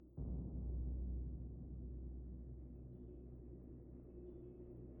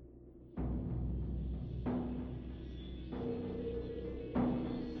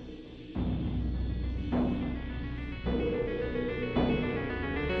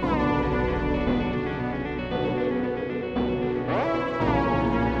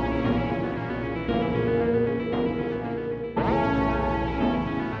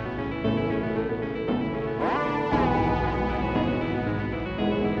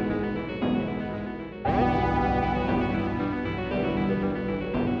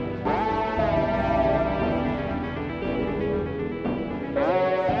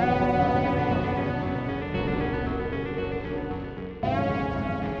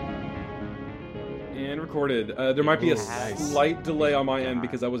And recorded. There might be a Nice. slight delay on my end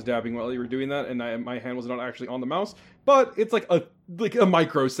because I was dabbing while you were doing that, and my hand was not actually on the mouse. But it's like a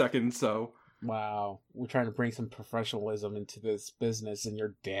microsecond. So Wow, we're trying to bring some professionalism into this business, and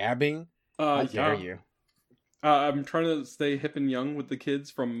you're dabbing. How dare you? I'm trying to stay hip and young with the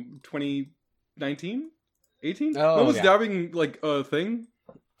kids from 2019, 18. Oh, when was yeah. dabbing like a thing?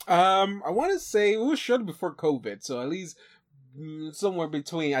 I want to say it was shortly before COVID, so at least somewhere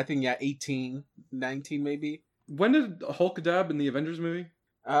between 18, 19 maybe. When did Hulk dab in the Avengers movie?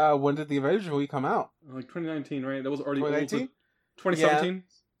 When did the Avengers movie come out? Like 2019, right? That was already 2019? 2017.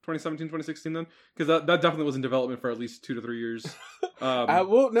 2017, 2016 then? Because that definitely was in development for at least 2 to 3 years.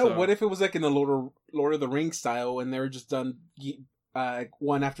 Well, no, so- what if it was like in the Lord of the Rings style, and they were just done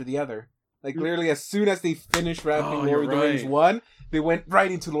one after the other? Like, literally, as soon as they finished wrapping Lord you're of the Rings right. 1, they went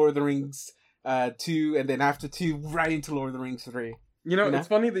right into Lord of the Rings 2, and then after 2, right into Lord of the Rings 3. You know, You know? it's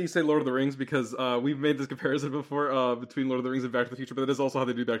funny that you say Lord of the Rings because we've made this comparison before between Lord of the Rings and Back to the Future, but that is also how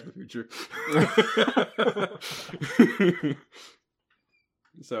they do Back to the Future.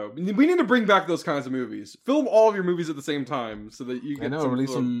 So, we need to bring back those kinds of movies. Film all of your movies at the same time so that you get I know, some...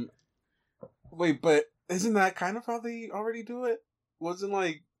 release some... Wait, but isn't that kind of how they already do it? Wasn't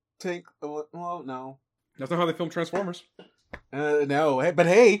like... Well, no. That's not how they film Transformers. No. Hey, but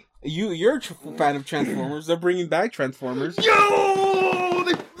hey, you're a fan of Transformers. They're bringing back Transformers. Yo!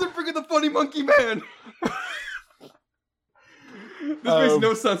 They're bringing the funny monkey man! This makes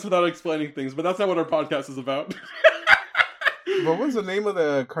no sense without explaining things, but that's not what our podcast is about. What was the name of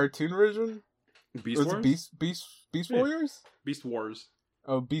the cartoon version? Beast Was Wars? it Beast Yeah. Warriors? Beast Wars.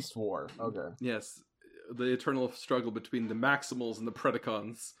 Oh, Beast War. Okay. Yes. The eternal struggle between the Maximals and the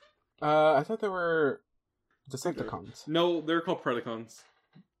Predacons. I thought they were Decepticons. No, they're called Predacons.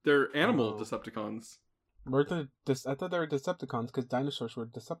 They're animal Oh. Decepticons. I thought they were Decepticons because dinosaurs were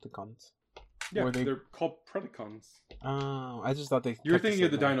Decepticons. Yeah, Were they- they're called Predacons. Oh, I just thought they. You're kept thinking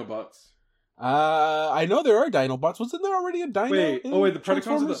of the same name. Dinobots. I know there are Dinobots. Wasn't there already a Dino? Wait, in the Predacons are the...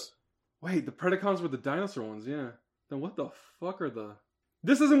 Transformers? Wait, the Predacons were the dinosaur ones, yeah. Then what the fuck are the...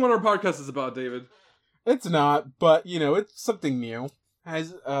 This isn't what our podcast is about, David. It's not, but it's something new.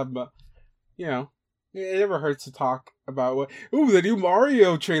 Has it never hurts to talk about what. Ooh, the new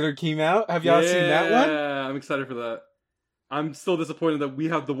Mario trailer came out. Have y'all seen that one? Yeah, I'm excited for that. I'm still disappointed that we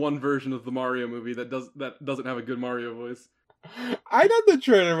have the one version of the Mario movie that doesn't have a good Mario voice. I thought the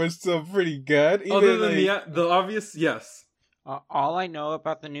trailer was still pretty good. Other than the obvious, yes. All I know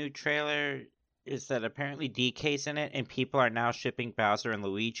about the new trailer is that apparently DK's in it, and people are now shipping Bowser and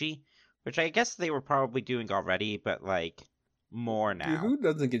Luigi, which I guess they were probably doing already, but like more now. Dude, who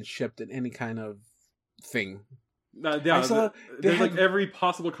doesn't get shipped in any kind of thing? Yeah, I saw there's they like had- every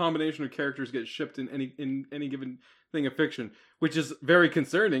possible combination of characters get shipped in any given thing of fiction, which is very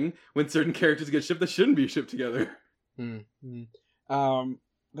concerning when certain characters get shipped that shouldn't be shipped together.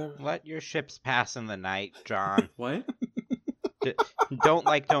 Let your ships pass in the night, John. What? Don't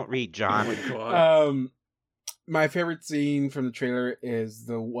read, John. Oh my god. My favorite scene from the trailer is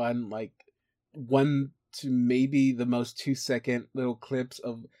the one to maybe the most 2-second little clips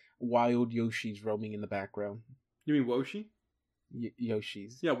of wild Yoshis roaming in the background. You mean Woshi?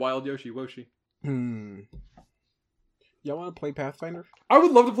 Yoshis. Yeah, Wild Yoshi, Woshi. Y'all want to play Pathfinder? I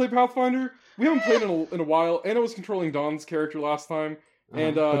would love to play Pathfinder. We haven't played in a while. Anna was controlling Dawn's character last time,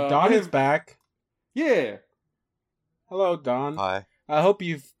 and But Dawn is back. Yeah. Hello, Dawn. Hi. I hope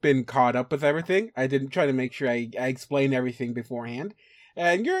you've been caught up with everything. I didn't try to make sure I explained everything beforehand,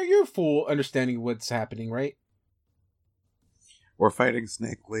 and you're full understanding of what's happening, right? We're fighting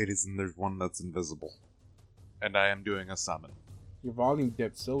snake ladies and there's one that's invisible. And I am doing a summon. Your volume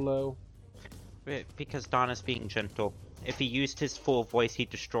dipped so low. Because Don is being gentle. If he used his full voice,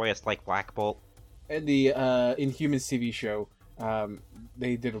 he'd destroy us like Black Bolt. And the Inhumans TV show,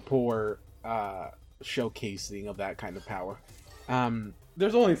 they did a poor showcasing of that kind of power.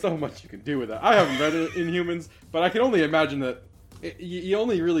 There's only so much you can do with that. I haven't read it Inhumans, but I can only imagine that you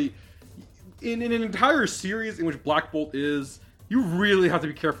only really... In an entire series in which Black Bolt is, you really have to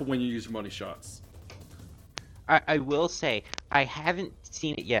be careful when you use your money shots. I will say, I haven't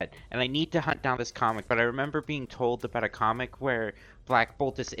seen it yet, and I need to hunt down this comic, but I remember being told about a comic where Black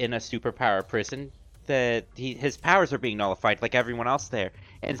Bolt is in a superpower prison, that his powers are being nullified like everyone else there,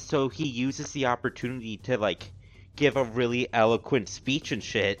 and so he uses the opportunity to, like, give a really eloquent speech and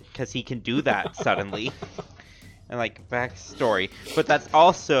shit, because he can do that suddenly. And, like, backstory. But that's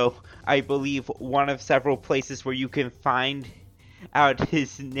also, I believe, one of several places where you can find out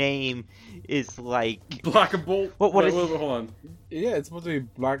his name is like Black Bolt? What Wait, is... hold on. Yeah, it's supposed to be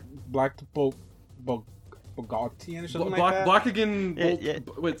Black Bolt. Bogaltian or something like that. Blackagan. Yeah.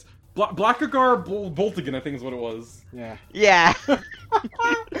 Wait, Blackagar Boltigan, I think is what it was. Yeah. Yeah.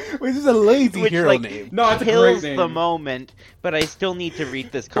 Which is a lazy Which, hero like, name. No, it's a great kills name. the moment, but I still need to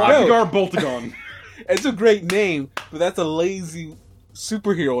read this comic. Blackagar Boltagon. It's a great name, but that's a lazy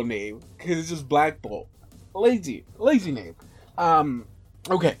superhero name because it's just Black Bolt. Lazy name.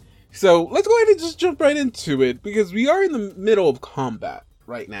 Okay, so let's go ahead and just jump right into it because we are in the middle of combat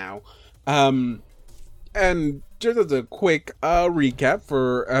right now. And just as a quick recap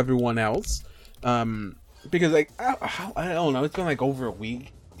for everyone else, because like I don't know, it's been like over a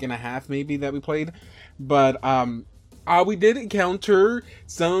week and a half maybe that we played, but we did encounter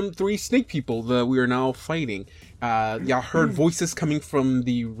some 3 snake people that we are now fighting. Y'all heard voices coming from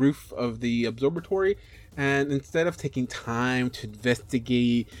the roof of the observatory, and instead of taking time to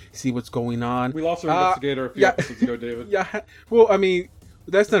investigate, see what's going on, We lost our investigator a few episodes ago, David. yeah, well, I mean,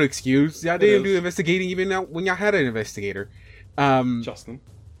 that's no excuse. Y'all didn't is. do investigating even now when y'all had an investigator. Justin.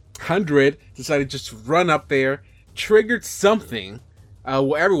 100 decided just to run up there, triggered something.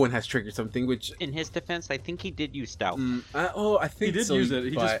 Well, everyone has triggered something, which... In his defense, I think he did use stealth. I think He did so, use it.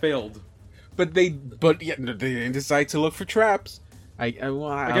 He just failed. But they didn't decide to look for traps. Again,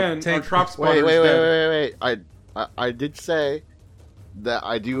 our trap Wait, spotter is dead. I did say that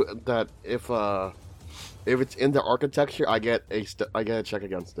I do that if it's in the architecture, I get a check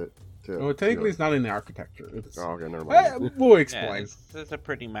against it too. Well, technically, it's not in the architecture. It's, Oh, okay, never mind. we'll Yeah, explain. it's a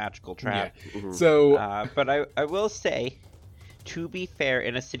pretty magical trap. Mhm. So, But I will say, to be fair,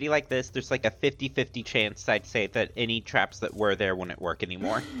 in a city like this, there's like a 50-50 chance, I'd say, that any traps that were there wouldn't work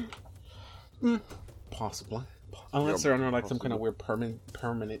anymore. possibly. Unless they're under like some kind of weird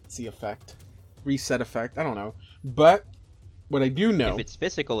permanency effect. Reset effect. I don't know. But, what I do know... If it's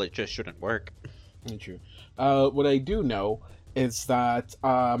physical, it just shouldn't work. True. What I do know is that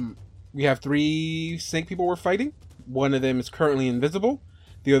we have 3 snake people we're fighting. One of them is currently invisible.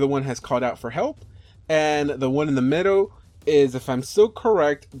 The other one has called out for help. And the one in the middle is, if I'm still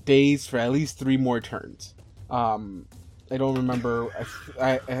correct, dazed for at least 3 more turns. I don't remember if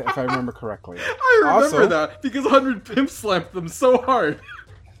I remember correctly. I remember Also- that because 100 pimp slapped them so hard.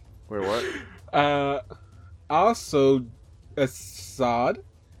 Wait, what? Also, Assad,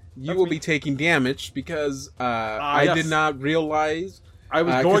 you That's will me. be taking damage because I yes. did not realize. I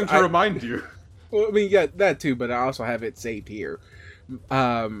was 'cause going to I- remind you. Well, I mean, yeah, that too, but I also have it saved here.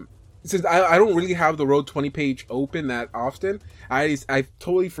 Since I don't really have the Road 20 page open that often, I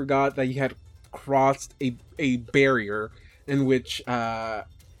totally forgot that you had crossed a barrier in which the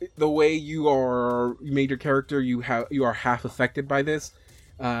way you made your character, you are half affected by this.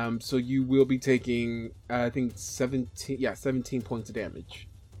 So you will be taking I think 17 points of damage.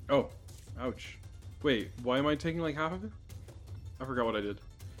 Oh, ouch. Wait, why am I taking like half of it? I forgot what I did.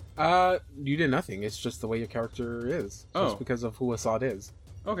 You did nothing. It's just the way your character is. Just Oh. because of who Assad is.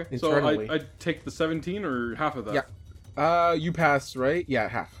 Okay, Internally. so I take the 17 or half of that? Yeah. You passed, right? Yeah,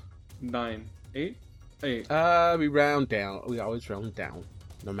 half. 9, 8, 8. We round down. We always round down,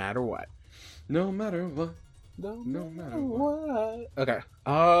 no matter what. No matter what. No matter what. Okay.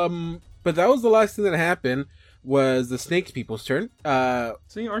 But that was the last thing that happened. Was the snakes people's turn?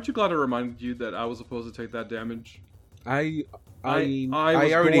 See, aren't you glad I reminded you that I was supposed to take that damage? I was already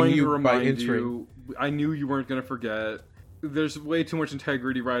going knew to by remind entering. you. I knew you weren't going to forget. There's way too much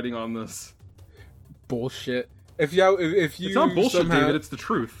integrity riding on this. Bullshit. If you It's not bullshit, somehow, David. It's the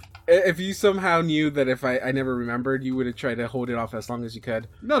truth. if you somehow knew that if I never remembered, you would have tried to hold it off as long as you could.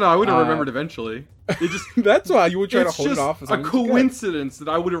 No, I would have Uh, remembered eventually. It just That's why you would try to it's hold it just off as a long as you could. coincidence that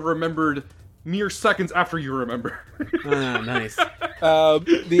I would have remembered mere seconds after you remember. Ah, nice.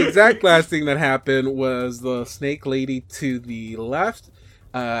 The exact last thing that happened was the snake lady to the left,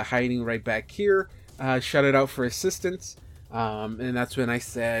 hiding right back here, shouted out for assistance. And that's when I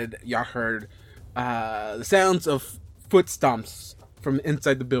said, y'all heard the sounds of foot stomps from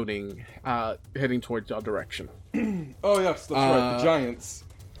inside the building, heading towards y'all direction. Oh yes, that's right. The Giants.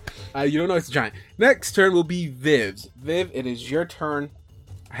 You don't know it's a giant. Next turn will be Viv's. Viv, it is your turn.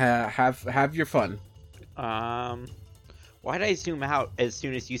 Have your fun. Why did I zoom out as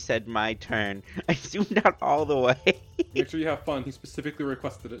soon as you said my turn? I zoomed out all the way. Make sure you have fun. He specifically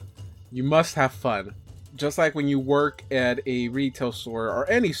requested it. You must have fun. Just like when you work at a retail store or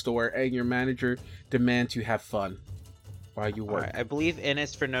any store and your manager demands you have fun while you work. Alright, I believe N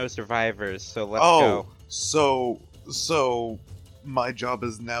is for no survivors, so let's Oh, go. so my job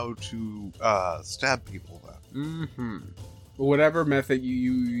is now to stab people then. Mm-hmm. Whatever method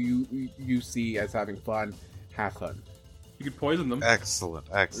you see as having fun, have fun. You could poison them. Excellent.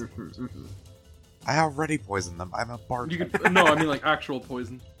 Mm-hmm, mm-hmm. I already poisoned them. I'm a You bartender. could no, I mean like actual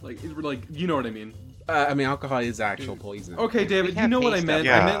poison. Like you know what I mean. I mean, alcohol is actual poison. Okay, David, you have know what I taste meant. of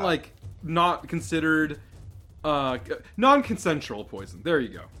it. I meant Yeah. like not considered, non-consensual poison. There you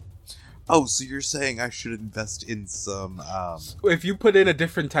go. Oh, so you're saying I should invest in some, If you put in a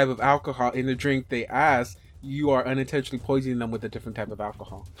different type of alcohol in the drink they ask, you are unintentionally poisoning them with a different type of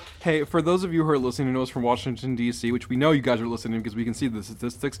alcohol. Hey, for those of you who are listening to us from Washington D.C., which we know you guys are listening because we can see the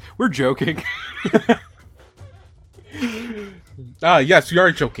statistics, we're joking. Yes, we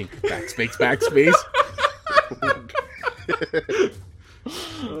are joking. Backspace, backspace.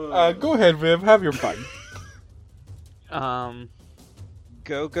 Go ahead, Viv. Have your fun.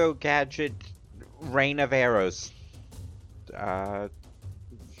 Go-Go Gadget, Rain of Arrows.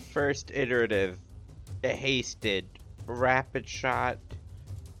 First iterative, hasted, rapid shot,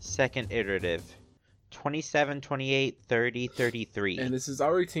 second iterative. 27, 28, 30, 33. And this is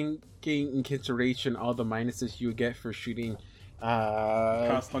already taking in consideration all the minuses you would get for shooting.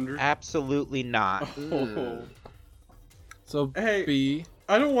 Past 100. Absolutely not. Oh. So Hey. B.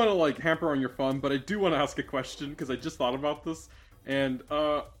 I don't want to like hamper on your fun, but I do want to ask a question because I just thought about this. And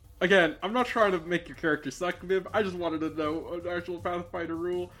again, I'm not trying to make your character suck, Viv. I just wanted to know an actual Pathfinder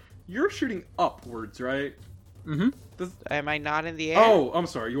rule. You're shooting upwards, right? Mm-hmm. Am I not in the air? Oh, I'm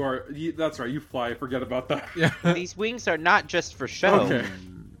sorry. You are. That's right. You fly. Forget about that. Yeah. These wings are not just for show. Okay.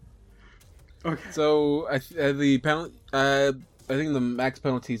 Okay. So the penalty. I think the max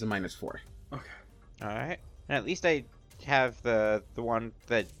penalty is a -4. Okay. Alright. And at least I have the one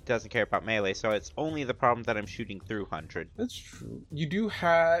that doesn't care about melee, so it's only the problem that I'm shooting through 100. That's true. You do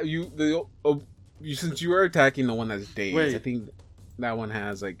have since you are attacking the one that's dazed. Wait. I think that one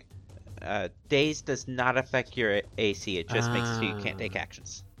has like. Daze does not affect your AC, it just makes it so you can't take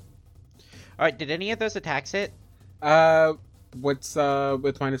actions. Alright, did any of those attacks hit? What's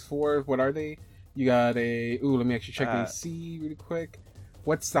with -4? What are they? You got a. Ooh, let me actually check the AC really quick.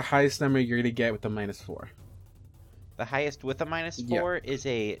 What's the highest number you're gonna get with the -4? The highest with a -4 is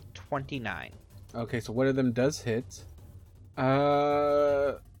a 29. Okay, so one of them does hit.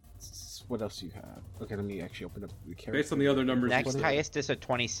 What else do you have? Okay, let me actually open up the character. Based on the other numbers. Next you highest is a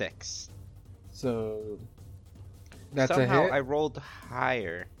 26. So that's Somehow a hit. I rolled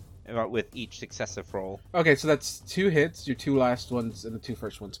higher with each successive roll. Okay, so that's 2 hits. Your 2 last ones and the 2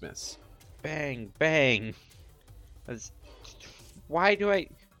 first ones miss. Bang, bang. Why do I...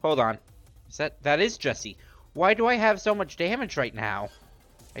 Hold on. That is Jesse. Why do I have so much damage right now?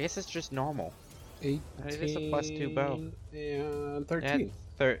 I guess it's just normal. 18. It is a +2 bow. And 13.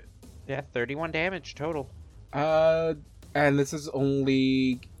 Yeah, 31 damage total. And this is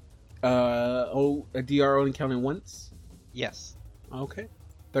only a DR only counting once. Yes. Okay,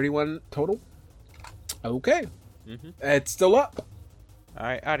 31 total. Okay, Mhm. it's still up.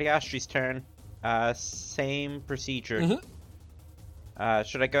 Alright, Ariastri's turn. Same procedure. Mhm.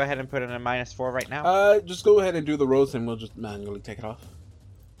 Should I go ahead and put in a -4 right now? Just go ahead and do the rolls, and we'll just manually take it off,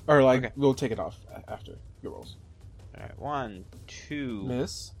 or like Okay. we'll take it off after your rolls. Alright, 1, 2.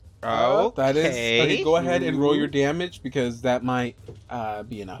 Miss. Okay. That is okay. Go ahead and roll your damage because that might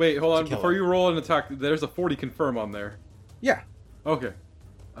be enough. Wait, hold on. to kill Before it. you roll an attack, there's a 40 confirm on there. Yeah, Okay.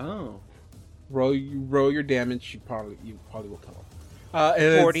 Oh. roll your damage. You probably will kill it. And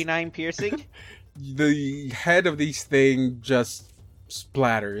it's- 49 piercing? the head of these thing just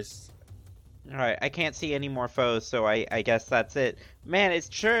splatters. Alright, I can't see any more foes, so I guess that's it. Man, it's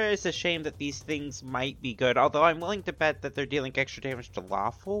a shame that these things might be good, although I'm willing to bet that they're dealing extra damage to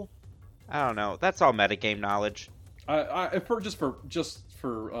lawful. I don't know. That's all metagame knowledge. Just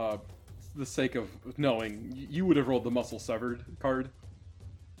for the sake of knowing, you would have rolled the muscle severed card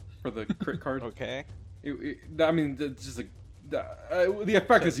for the crit card. Okay. I mean, it's just the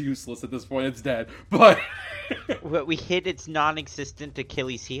effect is useless at this point. It's dead. But What we hit its non-existent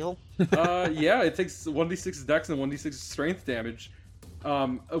Achilles heel. yeah, it takes 1d6 dex and 1d6 strength damage.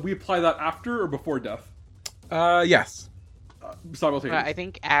 We apply that after or before death? Yes. Simultaneously. I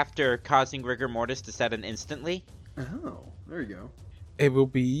think after causing rigor mortis to set in instantly. Oh, there you go. It will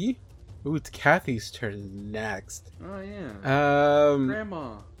be. Ooh, it's Kathy's turn next. Oh yeah. Um,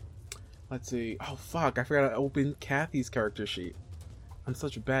 Grandma. let's see. Oh fuck! I forgot to open Kathy's character sheet. I'm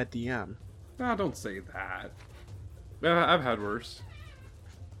such a bad DM. Nah, don't say that. I've had worse.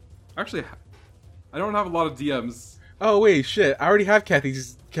 Actually, I don't have a lot of DMs. Oh wait, shit! I already have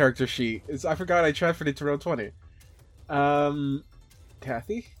Kathy's character sheet. I forgot I transferred it to Roll 20.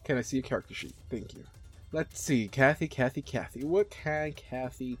 Kathy, can I see your character sheet? Thank you. Let's see, Kathy. What can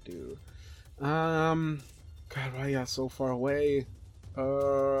Kathy do? God, why are you so far away? By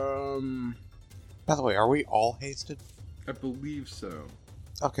the way, are we all hasted? I believe so.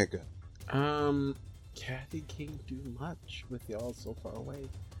 Okay, good. Kathy can't do much with y'all so far away.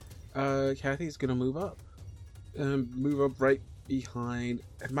 Kathy's gonna move up. Move up right behind.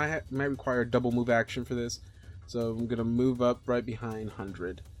 It might require a double move action for this, so I'm gonna move up right behind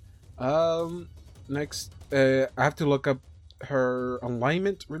 100. Next, I have to look up her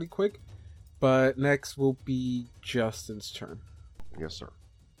alignment really quick, but next will be Justin's turn. Yes, sir.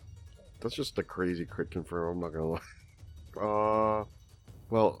 That's just a crazy crit confirm. I'm not gonna lie.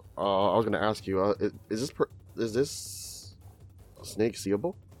 Well, I was gonna ask you. Is this snake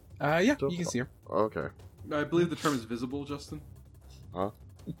seeable? Yeah, you can see her. Okay. I believe the term is visible, Justin. Huh?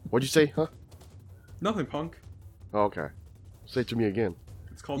 What'd you say? Huh? Nothing, punk. Oh, okay. Say it to me again.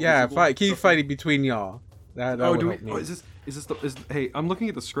 It's called Yeah, visible. keep Justin. fighting between y'all. That Oh, would do we? help me. Oh, hey, I'm looking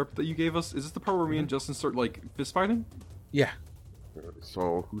at the script that you gave us. Is this the part where me and Justin start like fist fighting? Yeah.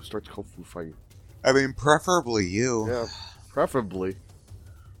 So who starts kung fu fighting? I mean, preferably you. Yeah, preferably.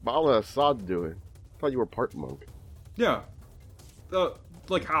 But I'll let Assad do it. I thought you were part monk. Yeah.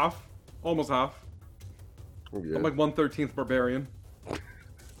 Like half, almost half. Oh, yeah. I'm like 1/13 barbarian.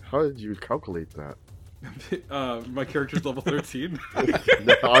 How did you calculate that? My character's level 13.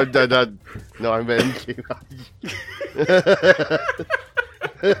 No, I meant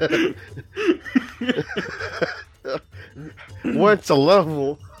What's a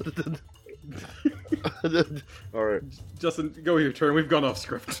level? Alright. Justin, go your turn. We've gone off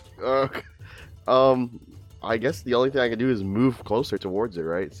script. Okay. I guess the only thing I can do is move closer towards it,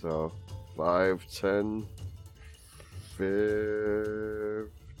 right? So, 5, 10,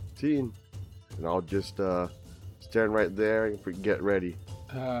 15. And I'll just stand right there and get ready.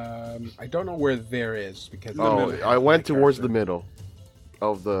 I don't know where there is because I went towards the middle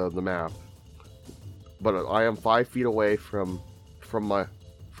of the map, but I am 5 feet away from my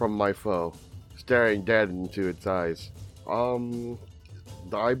foe, staring dead into its eyes. I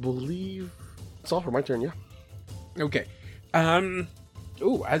believe it's all for my turn. Yeah. Okay.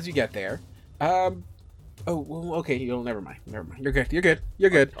 Ooh, as you get there, oh, well, okay. Never mind. You're good. You're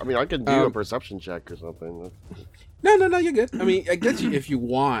good. I mean, I can do a perception check or something. No. You're good. I mean, I guess if you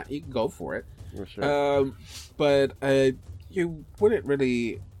want, you can go for it. For sure. But you wouldn't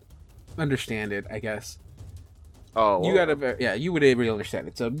really understand it, I guess. Oh, well, You gotta, yeah, you would really understand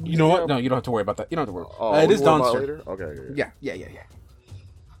it. So you know what? No, you don't have to worry about that. You don't have to worry. Oh, It is we'll worry Dawn's about turn. later? Okay. Yeah.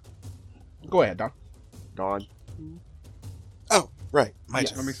 Go ahead, Dawn. Dawn. Oh, right. My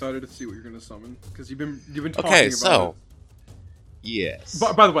Yes. turn. I'm excited to see what you're gonna summon because you've been talking Okay, about so it. yes.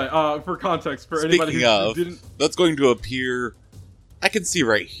 By the way, for context, for anybody Speaking who of, didn't, that's going to appear. I can see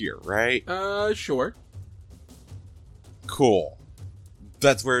right here, right? Sure. Cool.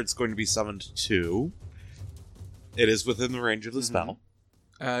 That's where it's going to be summoned to. It is within the range of the spell.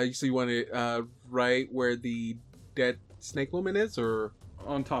 So you want it right where the dead snake woman is, or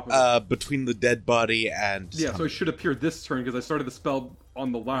on top of it. Between the dead body and Yeah, so it should appear this turn because I started the spell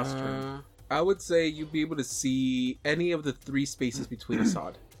on the last turn. I would say you'd be able to see any of the 3 spaces between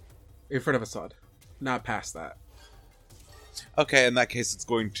Assad, in front of Assad, not past that. Okay, in that case, it's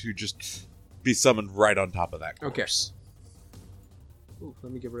going to just be summoned right on top of that corpse. Ooh,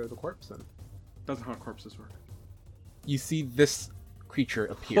 let me get rid of the corpse then. That's not how corpses work. You see this creature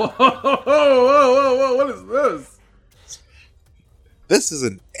appear. Whoa, what is this? This is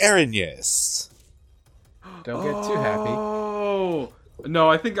an Aranis. Don't get too happy. Oh, no,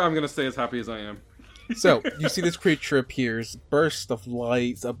 I think I'm going to stay as happy as I am. So, you see this creature appears, burst of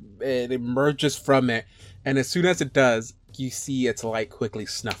light, it emerges from it, and as soon as it does, you see its light quickly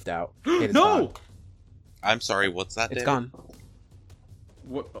snuffed out. It is No! gone. I'm sorry, what's that? It's David? gone.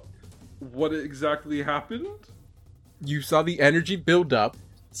 What exactly happened? You saw the energy build up,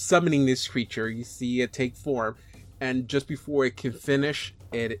 summoning this creature. You see it take form, and just before it can finish,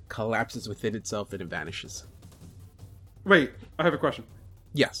 it collapses within itself and it vanishes. Wait, I have a question.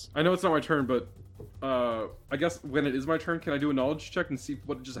 Yes. I know it's not my turn, but I guess when it is my turn, can I do a knowledge check and see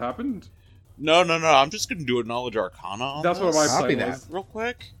what just happened? No. I'm just going to do a knowledge arcana on That's this what my Copy plan that. was. real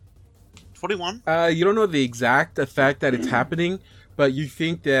quick. 21. You don't know the exact effect that it's happening, but you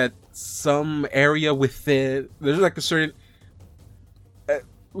think that some area within there's like a certain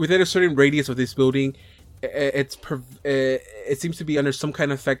within a certain radius of this building, it seems to be under some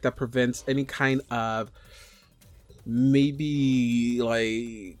kind of effect that prevents any kind of maybe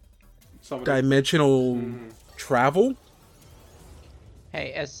like Somebody- dimensional travel.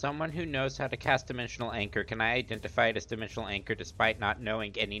 Hey, as someone who knows how to cast Dimensional Anchor, can I identify it as Dimensional Anchor despite not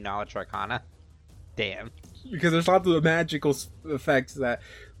knowing any Knowledge Arcana? Damn. Because there's lots of magical effects that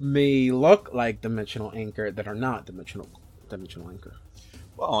may look like dimensional anchor that are not dimensional anchor.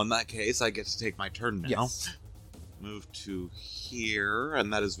 Well, in that case, I get to take my turn now. Yes. Move to here,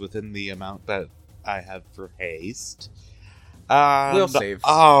 and that is within the amount that I have for haste. We'll save.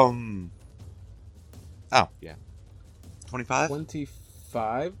 Oh, yeah. 25?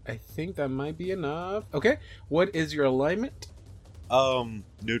 25. I think that might be enough. Okay. What is your alignment?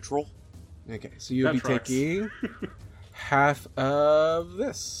 Neutral. Okay, so you'll That be tracks. taking half of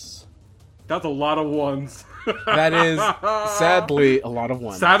this. That's a lot of ones. That is sadly a lot of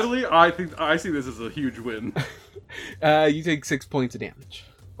ones. Sadly, I think I see this as a huge win. You take 6 points of damage.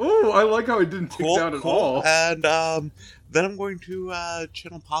 Oh, I like how it didn't tick down at all. And then I'm going to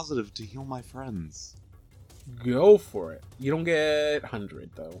channel positive to heal my friends. Go for it. You don't get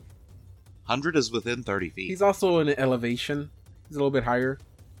 100 though. 100 is within 30 feet. He's also in an elevation. He's a little bit higher.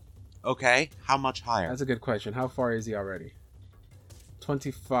 Okay, how much higher? That's a good question. How far is he already?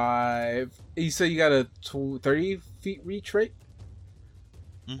 25. You said you got a 30 feet reach rate?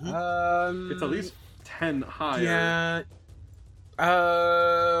 Mm-hmm. It's at least 10 higher. Yeah.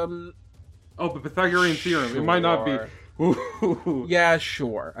 Oh, but Pythagorean theorem. It might not be. Ooh. Yeah,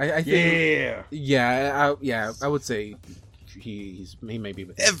 sure. I think. Yeah. Yeah. I would say he may be.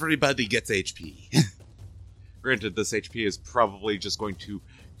 Within. Everybody gets HP. Granted, this HP is probably just going to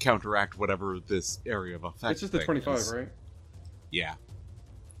counteract whatever this area of effect. It's just the thing 25, is. right? Yeah.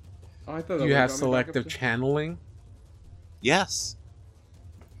 Oh, I thought that You would have got me back up selective to- channeling. Yes.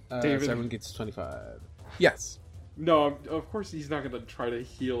 David. So everyone gets 25. Yes. No, of course he's not gonna try to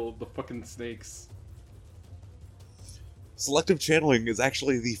heal the fucking snakes. Selective channeling is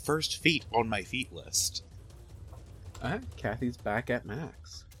actually the first feat on my feat list. Alright, Kathy's back at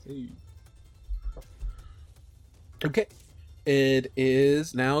max. Hey. Okay. It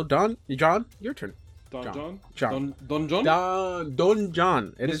is now Don. John, your turn. Don John. John? John. Don John? Don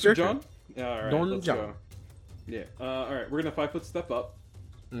John. It is Mr. your John? turn. Yeah, alright. Don let's John. go. Yeah. Alright, we're gonna 5-foot step up.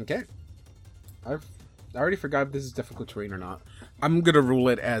 Okay. I already forgot if this is difficult terrain or not. I'm gonna rule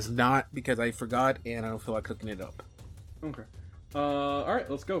it as not because I forgot and I don't feel like cooking it up. Okay.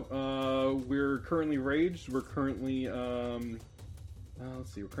 Alright, let's go. We're currently raged. We're currently,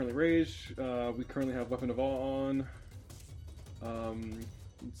 let's see, we're currently raged. We currently have Weapon of Awe on.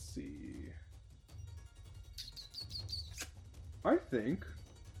 Let's see. I think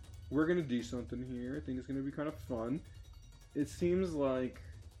we're gonna do something here. I think it's gonna be kind of fun. It seems like,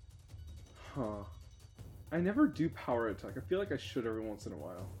 I never do power attack. I feel like I should every once in a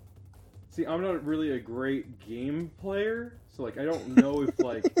while. See, I'm not really a great game player, so like I don't know if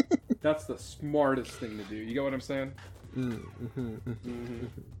like that's the smartest thing to do. You get what I'm saying? Mm-hmm.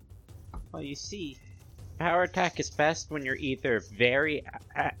 Well, you see, power attack is best when you're either very,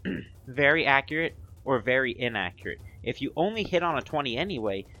 very accurate or very inaccurate. If you only hit on a 20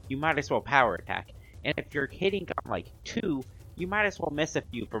 anyway, you might as well power attack. And if you're hitting on like 2, you might as well miss a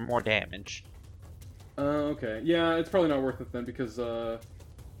few for more damage. Okay. Yeah, it's probably not worth it then because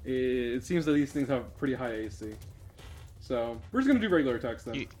it seems that these things have pretty high AC. So we're just gonna do regular attacks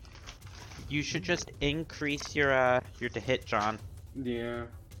then. You should just increase your to hit, John. Yeah.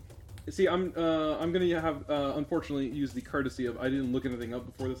 See, I'm gonna have unfortunately use the courtesy of I didn't look anything up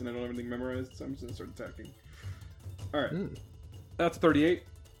before this and I don't have anything memorized, so I'm just gonna start attacking. All right. That's a 38.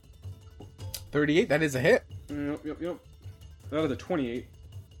 38. That is a hit. Yep. That is a 28.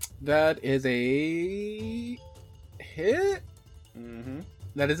 That is a hit. Mm-hmm.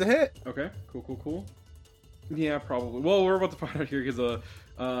 That is a hit. Okay. Cool. Yeah, probably. Well, we're about to find out here because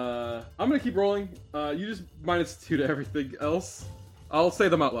I'm gonna keep rolling. You just -2 to everything else. I'll say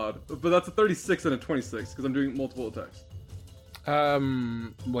them out loud, but that's a 36 and a 26 because I'm doing multiple attacks.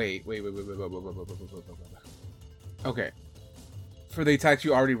 Wait. Okay. For the attacks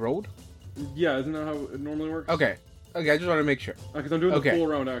you already rolled? Yeah, isn't that how it normally works? Okay. I just want to make sure. Because I'm doing the full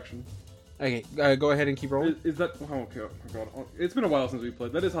round action. Okay, go ahead and keep rolling. Is that... Oh, okay. Oh, God. It's been a while since we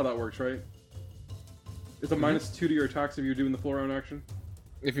played. That is how that works, right? It's a -2 to your attacks if you're doing the full round action?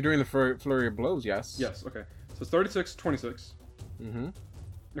 If you're doing the flurry of blows, yes. Yes, okay. So it's 36, 26. Mm-hmm.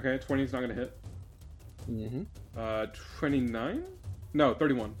 Okay, 20 is not going to hit. Mm-hmm. 29? No,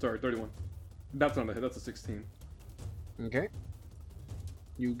 31. Sorry, 31. That's not a hit. That's a 16. Okay.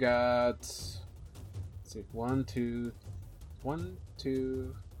 You got... Let's see. 1, 2,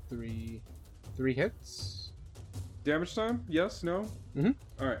 3 hits. Damage time? Yes? No? Mhm.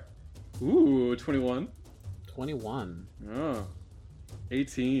 Alright. Ooh, 21. 21. Oh.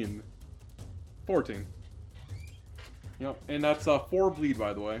 18. 14. Yep, and that's 4 bleed,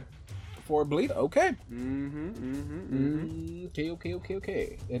 by the way. 4 bleed. Okay.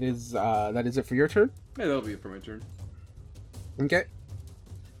 Okay. It is. That is it for your turn. Hey, that'll be it for my turn. Okay.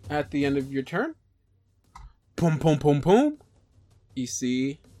 At the end of your turn, boom. You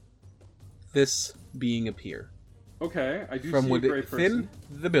see this being appear Okay, I do from see a gray within person.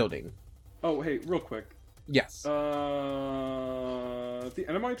 the building. Oh, hey, real quick. Yes. At the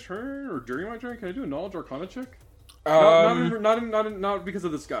end of my turn or during my turn, can I do a knowledge arcana check? Um, Not because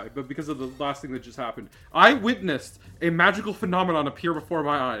of this guy, but because of the last thing that just happened. I witnessed a magical phenomenon appear before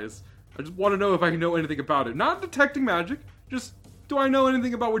my eyes. I just want to know if I know anything about it. Not detecting magic, just do I know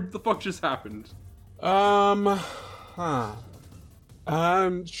anything about what the fuck just happened?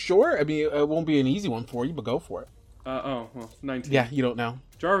 Sure. I mean, it won't be an easy one for you, but go for it. 19. Yeah, you don't know.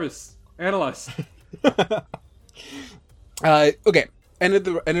 Jarvis, analyze. Okay. End of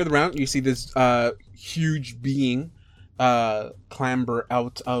the round, you see this huge being clamber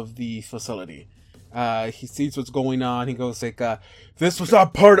out of the facility. He sees what's going on. He goes like, "This was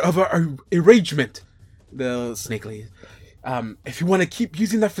not part of our arrangement." The snake lady. If you want to keep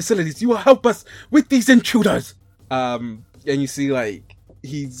using the facilities, you will help us with these intruders. And you see like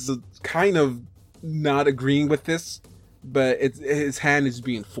he's kind of not agreeing with this, but his hand is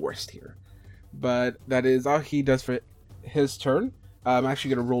being forced here. But that is all he does for his turn. I'm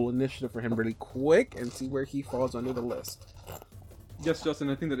actually going to roll initiative for him really quick and see where he falls under the list. Yes, Justin,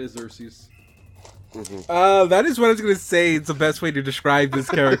 I think that is Xerxes. That is what I was going to say. It's the best way to describe this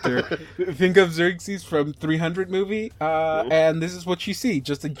character. Think of Xerxes from 300 movie, and this is what you see.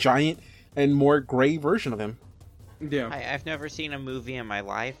 Just a giant and more gray version of him. Yeah. I've never seen a movie in my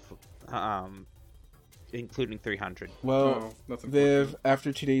life, including 300. Well, that's Viv,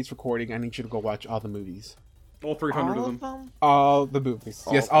 after today's recording, I need you to go watch all the movies. All 300 All of them. All the movies.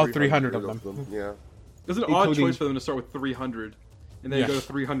 Yes, all 300 of them. Yeah. It's an odd Including- choice for them to start with 300, and then Yeah. go to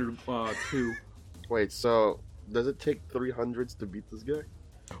 302. Wait, so does it take 300s to beat this guy?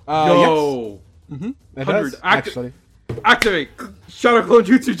 Yo! Yes. Mm-hmm. It 100. does, actually. Activate! Shadow Clone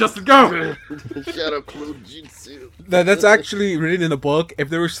Jutsu, Justin, go! Shadow Clone Jutsu. That's actually written in the book. If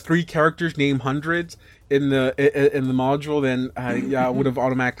there was 3 characters named hundreds in the module, then I would have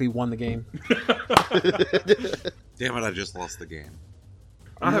automatically won the game. Damn it, I just lost the game.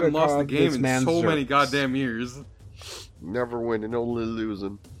 I haven't lost the game This in man so many Xerx. goddamn years. Never winning, only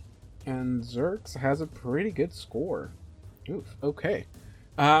losing. And Xerx has a pretty good score. Oof. Okay.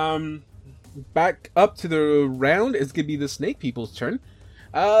 Back up to the round. It's gonna be the snake people's turn.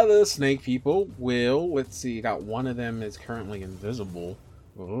 The snake people will. Let's see. Got one of them is currently invisible.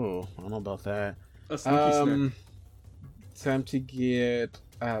 Oh, I don't know about that. A sneaky snake. Time to get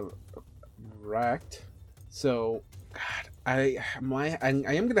racked. So, God, I am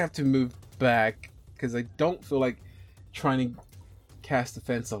gonna have to move back because I don't feel like trying to cast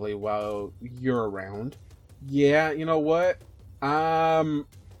defensively while you're around. Yeah, you know what? I'm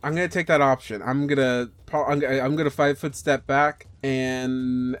gonna take that option. I'm gonna 5-foot step back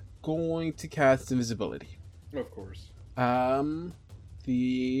and going to cast invisibility. Of course.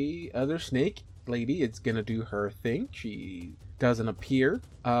 The other snake lady is gonna do her thing. She doesn't appear.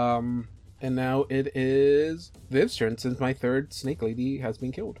 And now it is Viv's turn since my third snake lady has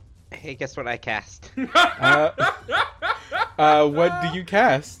been killed. Hey, guess what I cast? What do you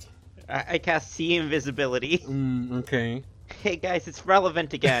cast? I cast Sea Invisibility. Okay. Hey guys, it's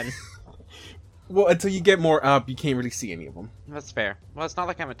relevant again. Well, until you get more up, you can't really see any of them. That's fair. Well, it's not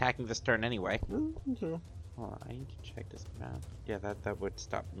like I'm attacking this turn anyway. Okay. Hold on, I need to check this mount. Yeah, that would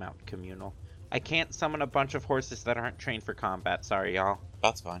stop mount communal. I can't summon a bunch of horses that aren't trained for combat. Sorry, y'all.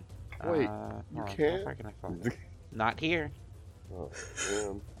 That's fine. Wait, Hold you on, how can't? far can I fall? Not here. Oh,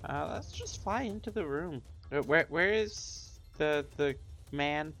 man. Let's just fly into the room. Where is the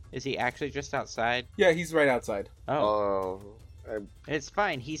man? Is he actually just outside? Yeah, he's right outside. Oh, Oh, it's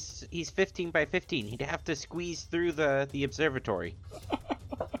fine. He's 15 by 15. He'd have to squeeze through the observatory.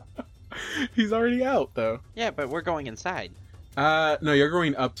 He's already out, though. Yeah, but we're going inside. No, you're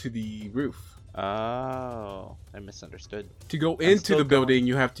going up to the roof. Oh, I misunderstood. To go I'm into still the building,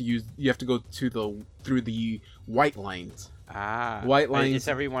 you have to go through the white lines. Ah, White lines. Is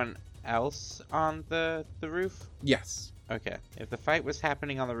everyone else on the roof? Yes. Okay. If the fight was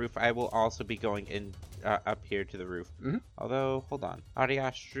happening on the roof, I will also be going in up here to the roof. Mhm. Although, hold on,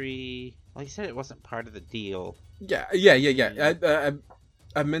 Ariastri. Well, he said it wasn't part of the deal. Yeah.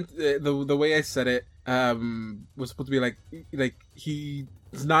 I meant the way I said it was supposed to be like he's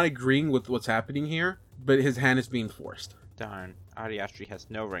not agreeing with what's happening here, but his hand is being forced. Darn, Ariastri has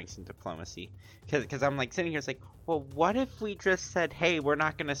no ranks in diplomacy. Because I'm like sitting here, it's like, well, what if we just said, hey, we're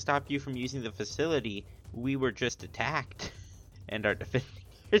not going to stop you from using the facility. We were just attacked and are defending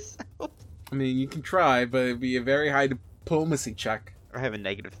yourself. I mean, you can try, but it'd be a very high diplomacy check. I have a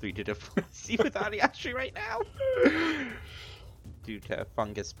 -3 to diplomacy with Ariastri right now. Due to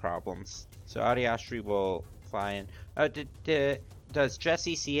fungus problems. So Ariastri will fly in. Does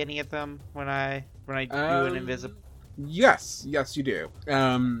Jesse see any of them when I do an invisible? Yes, you do.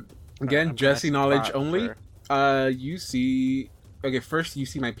 Again, I'm gonna Jesse knowledge spot only. for- You see. Okay, first you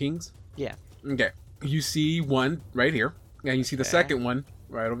see my pings. Yeah. Okay, you see one right here, and you see the Okay. second one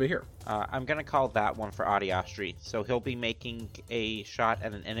right over here. I'm gonna call that one for Adiastri. So he'll be making a shot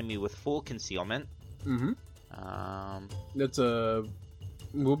at an enemy with full concealment. Mm-hmm. That's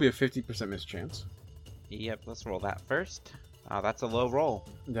will be a 50% miss chance. Yep, let's roll that first. That's a low roll.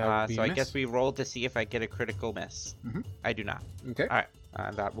 That would be So a I miss. guess we roll to see if I get a critical miss. Mhm. I do not. Okay. Alright,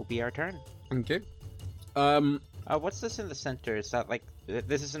 that will be our turn. Okay. What's this in the center? Is that like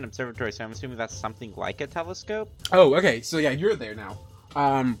this is an observatory? So I'm assuming that's something like a telescope. Oh, okay. So yeah, you're there now.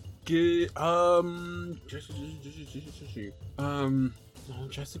 No,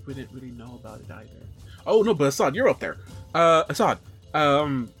 Jesse wouldn't really know about it either. Oh no, but Assad, you're up there. Assad,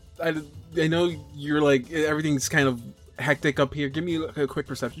 I know you're like everything's kind of hectic up here. Give me a quick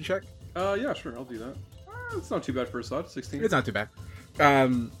perception check. Yeah, sure, I'll do that. It's not too bad for a slot. 16. It's not too bad.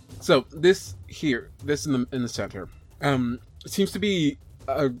 So this in the center, it seems to be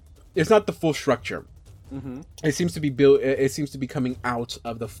it's not the full structure. Mm-hmm. It seems to be built. It seems to be coming out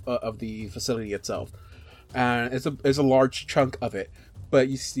of the facility itself, and it's a large chunk of it. But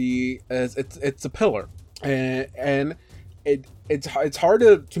you see, it's a pillar, and it's hard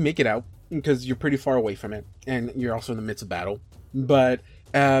to make it out because you're pretty far away from it, and you're also in the midst of battle. But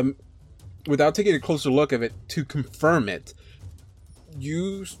without taking a closer look of it to confirm it,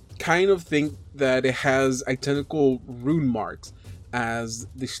 you kind of think that it has identical rune marks as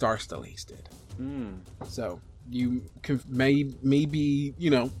the Star Stellates did. Mm. So you can maybe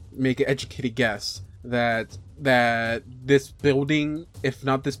make an educated guess that this building, if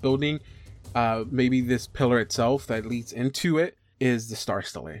not this building, maybe this pillar itself that leads into it is the Star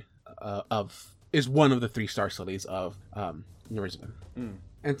Stellate is one of the 3 Star Stellates of Norizabin. Mm.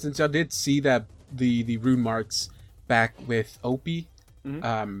 And since I did see that the rune marks back with Opie,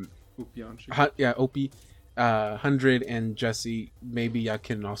 Opie, 100 and Jesse, maybe I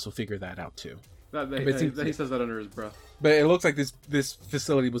can also figure that out too. He says that under his breath. But it looks like this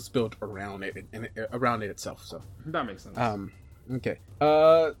facility was built around it and around it itself. So That makes sense. okay.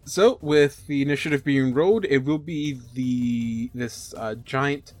 So with the initiative being rolled, it will be this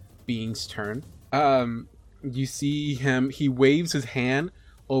giant being's turn. You see him. He waves his hand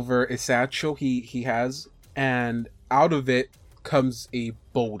over a satchel he has, and out of it comes a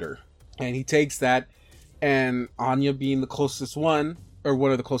boulder, and he takes that, and Anya, being the closest one or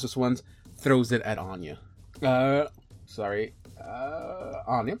one of the closest ones, throws it at Anya. Anya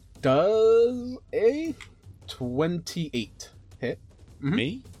does a 28 hit. Mhm.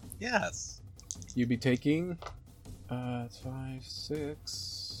 Me? Yes. You'd be taking 5,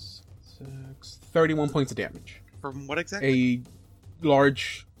 6, 31 points of damage. From what exactly? A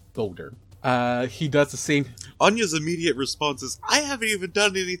large boulder. He does the same. Anya's immediate response is, I haven't even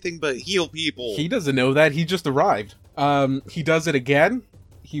done anything but heal people. He doesn't know that. He just arrived. He does it again.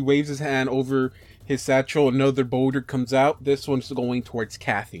 He waves his hand over his satchel. Another boulder comes out. This one's going towards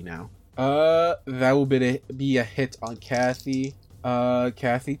Kathy now. That will be a hit on Kathy.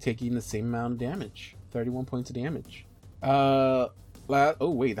 Kathy taking the same amount of damage. 31 points of damage. Oh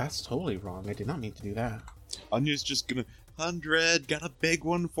wait, that's totally wrong. I did not mean to do that. Anya's just gonna, 100, got a big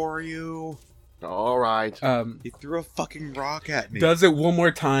one for you. All right. He threw a fucking rock at me. Does it one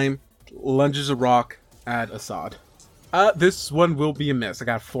more time. Lunges a rock at Assad. This one will be a miss. I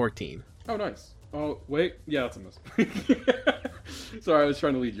got 14. Oh, nice. Oh, wait. Yeah, that's a miss. Sorry, I was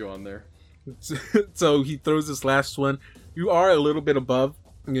trying to lead you on there. So he throws this last one. You are a little bit above.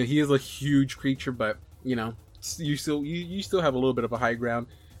 He is a huge creature, but you still have a little bit of a high ground.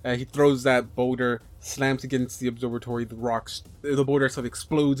 He throws that boulder, slams against the observatory. The boulder itself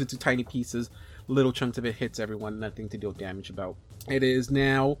explodes into tiny pieces. Little chunks of it hits everyone. Nothing to deal damage about. It is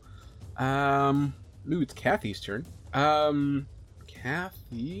now, it's Kathy's turn.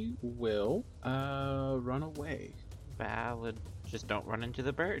 Kathy will run away. Valid. Just don't run into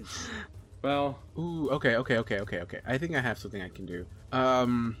the birds. Well, Ooh, okay. I think I have something I can do. I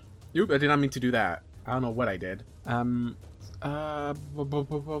did not mean to do that. I don't know what I did.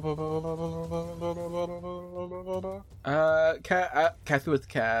 Kathy would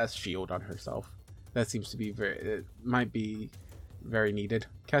cast shield on herself. That seems to be it might be very needed.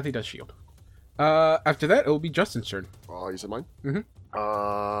 Kathy does shield. After that, it will be Justin's turn. You said mine?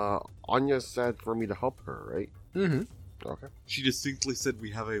 Mhm. Anya said for me to help her, right? Mm-hmm. Okay. She distinctly said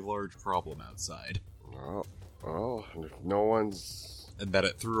we have a large problem outside. Oh, no one's... And that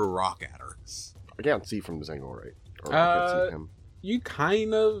it threw a rock at her. I can't see from this angle, right? Or I can't see him. You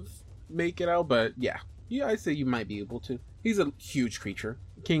kind of make it out, but yeah, I'd say you might be able to. He's a huge creature.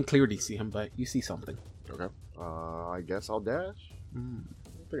 You can't clearly see him, but you see something. Okay. I guess I'll dash.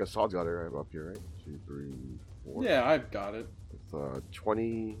 think Assad's got it right up here, right? 2, 3, 4. Yeah, I've got it. It's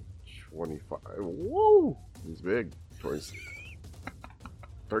 20, 25. Whoa! He's big. 20,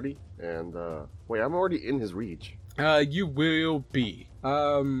 30. And, wait, I'm already in his reach. You will be.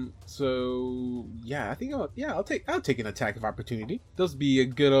 So yeah, I think I'll take an attack of opportunity. This will be a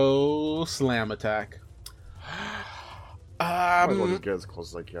good old slam attack. Might as well just get as close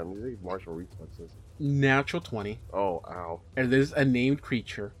as I can. These are martial reflexes. Natural 20. Oh, ow. And there's a named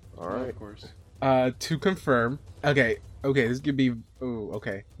creature. Alright. Of course. To confirm. Okay, this could be. Ooh,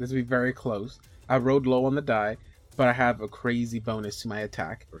 okay. This would be very close. I rolled low on the die, but I have a crazy bonus to my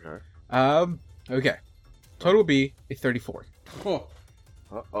attack. Okay. Okay. Total will be a 34. Oh,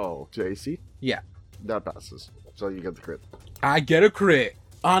 Uh-oh. To AC? Yeah. That passes. So you get the crit. I get a crit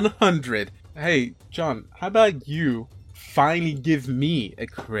on 100. Hey, John, how about you finally give me a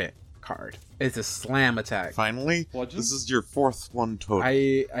crit card? It's a slam attack. Finally, Bludgeon? this is your 4th one total.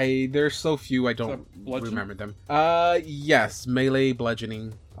 There's so few I don't that bludgeon? remember them. Yes, melee,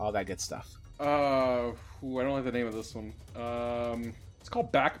 bludgeoning, all that good stuff. ooh, I don't like the name of this one. It's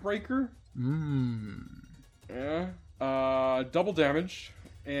called Backbreaker. Yeah. Double damage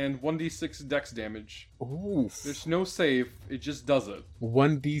and 1d6 dex damage. Oof. There's no save. It just does it.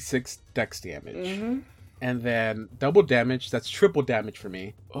 1d6 dex damage. Mm-hmm. And then double damage, that's triple damage for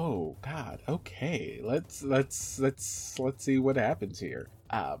me. Oh god. Okay. Let's see what happens here.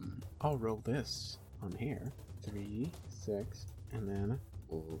 I'll roll this on here. 3, 6, and then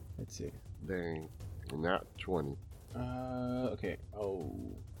Mhm. let's see. Dang. Not 20. Okay. Oh,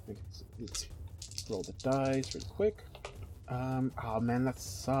 okay, so let's roll the dice real quick. Oh man, that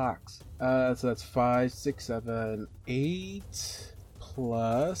sucks. So that's 5, 6, 7, 8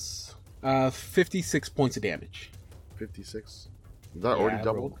 plus 56 points of damage. 56? Is that Yeah, already I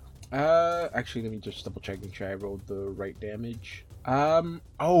doubled? Actually, let me just double check, make sure I rolled the right damage.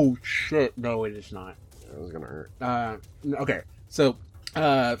 Oh shit, no, it is not. Yeah, this is gonna hurt. Okay, so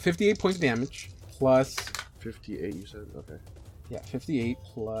 58 points of damage plus 58, you said? Okay. 58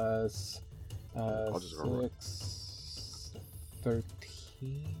 plus I'll just roll it. 6,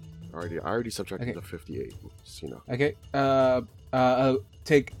 13. I already subtracted Okay. the 58. Just, you know. Okay,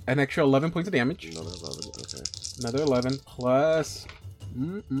 take an extra 11 points of damage. Another 11. Okay. Another 11 plus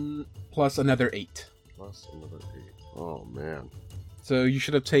plus another 8. Plus another 8. Oh, man. So you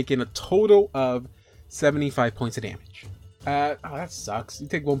should have taken a total of 75 points of damage. Oh, that sucks. You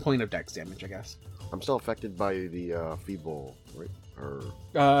take 1 point of dex damage, I guess. I'm still affected by the feeble, right?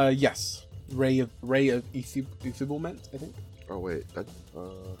 Or Yes. Ray of Enfeeblement, I think. oh wait, that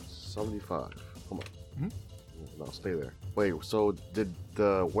 75. Come on. Mhm. No, stay there. Wait, so did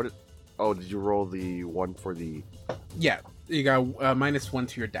the what? Oh, did you roll the one for the Yeah, you got -1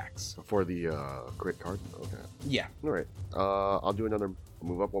 to your dex. crit card? Okay. Yeah. All right. I'll do another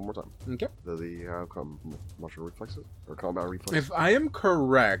move up one more time. Okay. Does he have martial reflexes or combat reflexes? If I am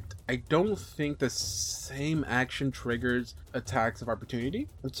correct, I don't think the same action triggers attacks of opportunity.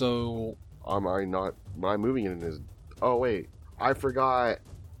 So Am I not? My moving in is. Oh wait, I forgot.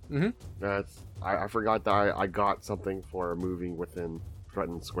 Mhm. That's. I forgot that I got something for moving within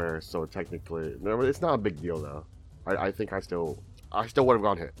threatened squares. So technically, no, it's not a big deal though. I think I still would have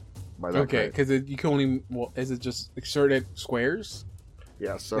gotten hit by that. okay, crit. because you can only is it just exerted squares?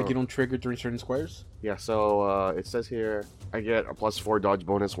 Yeah. So Like you don't trigger during certain squares? yeah. So it says here I get a +4 dodge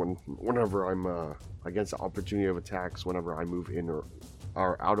bonus whenever I'm against the opportunity of attacks whenever I move in or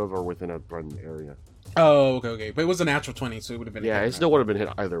out of or within a threatened area. Oh, okay. But it was a natural 20, so it would have been. a Yeah, hit, it right? still would have been hit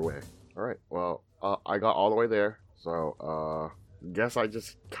either way. All right. Well, I got all the way there, so guess I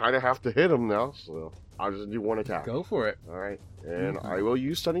just kind of have to hit him now. So I'll just do one attack. Go for it. All right, and Mhm. I will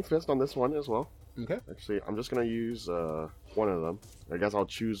use Stunning Fist on this one as well. Okay. Actually, I'm just gonna use one of them. I guess I'll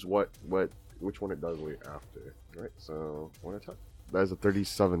choose which one it does wait after. All right. So one attack. That is a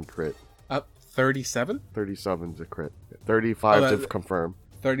 37 crit. Up 37, 37 to crit. 35 Oh, to confirm.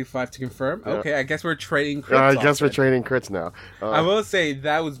 35 to confirm. Yeah. Okay, I guess we're trading crits. I off guess we're then. trading crits now. I will say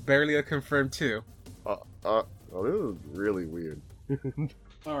that was barely a confirm too. Oh, this is really weird.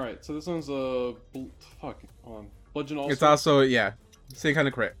 All right, so this one's a fuck. Hold on. Bludgeon also. It's also same kind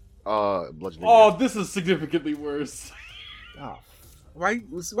of crit. Bludgeoning. Oh, this is significantly worse. Oh, why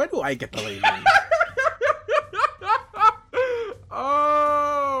do I get the lady?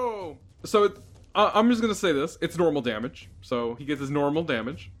 Oh. So I'm just gonna say this. It's normal damage. So he gets his normal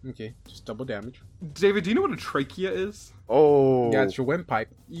damage. Okay, just double damage. David, do you know what a trachea is? Oh. Yeah, it's your windpipe.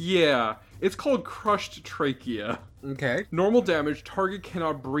 Yeah, it's called crushed trachea. Okay. Normal damage. Target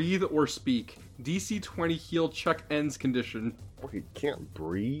cannot breathe or speak. DC 20 heal check ends condition. Oh, he can't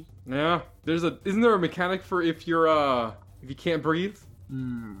breathe. Yeah, isn't there a mechanic for if you can't breathe?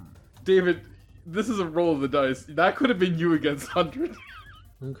 David, this is a roll of the dice. That could have been you against 100.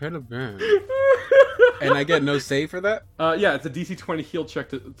 It could have been. And I get no save for that? Yeah, it's a DC 20 heal check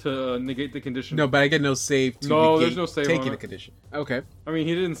to negate the condition. No, but I get no save to No, negate there's no save taking on a it. condition. Okay. I mean,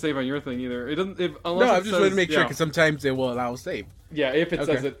 he didn't save on your thing either. It doesn't. Unless No, it I'm just wanting to make sure yeah. because sometimes it will allow a save. Yeah, if it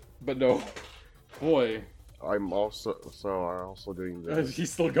Okay. says it, but no. Boy, I'm also doing this.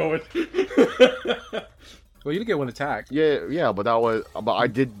 he's still going. Well, you did get one attack. Yeah, but I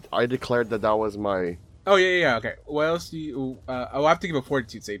declared that was my. Oh, yeah. Okay. What else do you... I'll have to give a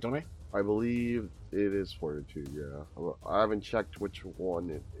fortitude save, don't I? I believe it is fortitude. Yeah, I haven't checked which one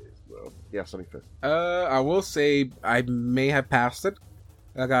it is though. Yeah, 75th. I will say I may have passed it.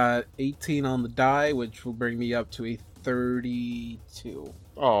 I got 18 on the die, which will bring me up to a 32.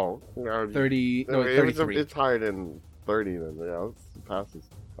 Oh, yeah, 30... No, if 33. it's higher than 30, then yeah, it passes.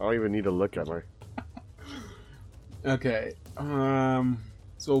 I don't even need to look at my. Okay.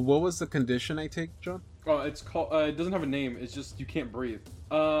 So what was the condition I take, John? Oh, it's called. It doesn't have a name. It's just you can't breathe.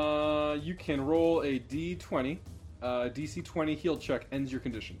 You can roll a D20. DC 20 heal check ends your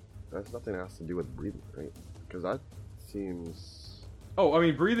condition. That's nothing that has to do with breathing, right? Because that seems. Oh, I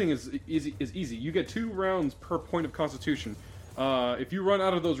mean, breathing is easy. You get 2 rounds per point of Constitution. If you run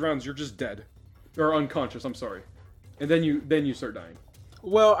out of those rounds, you're just dead, or unconscious. I'm sorry, and then you start dying.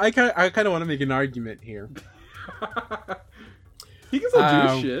 Well, I kind of want to make an argument here. He can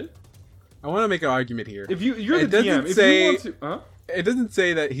still do shit. I want to make an argument here. If you're It the DM, doesn't if say- you want to, huh? It doesn't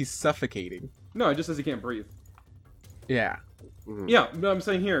say that he's suffocating. No, it just says he can't breathe. Yeah. Yeah, but I'm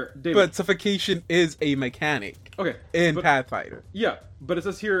saying here, David. But suffocation is a mechanic okay, in but, Pathfinder. yeah, but it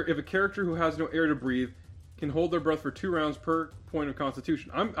says here if a character who has no air to breathe can hold their breath for 2 rounds per point of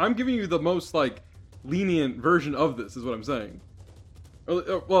Constitution. I'm giving you the most lenient version of this, is what I'm saying.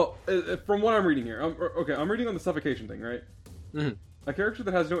 Well, from what I'm reading here, I'm reading on the suffocation thing, right? Mhm. A character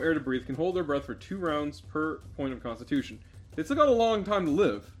that has no air to breathe can hold their breath for 2 rounds per point of Constitution. They still got a long time to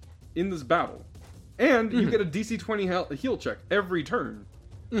live in this battle, and you get a DC 20 heal check every turn.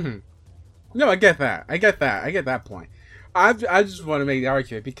 No, I get that. I get that point. I just want to make the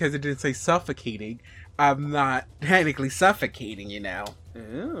argument because it didn't say suffocating. I'm not technically suffocating, you know.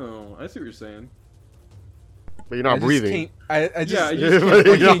 Oh, I see what you're saying. But you're not breathing. I just Yeah, you can't,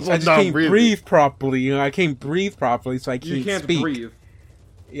 But you're I also just not can't breathing. breathe properly. You know, I can't breathe properly, so I can't, You can't speak. breathe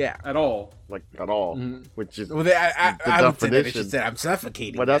Yeah. at all. Like at all, Mhm. which is. Well, the I would say that it definition. should say I'm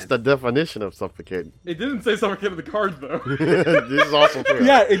suffocating. But that's then. the definition of suffocating. It didn't say suffocate in the cards though. This is also true.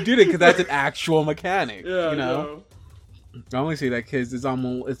 Yeah, it did it because that's an actual mechanic. Yeah, you know. I only say that because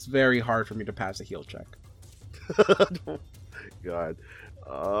it's very hard for me to pass a heal check. God.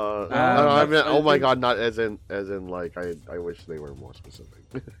 I I mean, oh my think- God! Not as in like I wish they were more specific.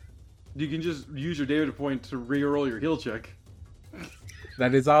 You can just use your David point to re-roll your heal check.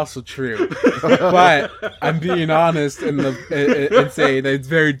 That is also true, but I'm being honest and say that it's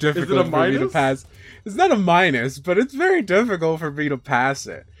very difficult for me to minus? pass. It's not a minus, but it's very difficult for me to pass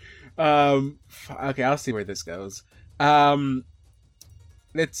it. Okay, I'll see where this goes.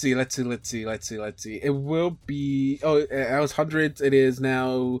 Let's see. It will be. Oh, that was hundreds. It is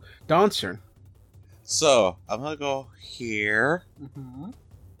now Dawn's turn. So, I'm gonna go here.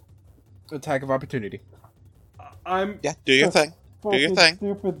 Attack of opportunity. I'm Yeah, do your thing. Do your thing.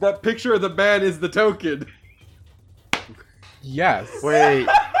 stupid. That picture of the man is the token. Yes. Wait.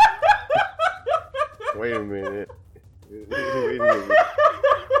 Wait a minute. Wait a minute.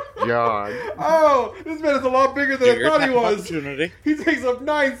 God. Oh, this man is a lot bigger Do than I your thought he attack of was. opportunity. He takes up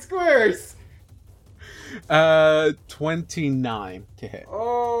 9 squares. 29 to hit.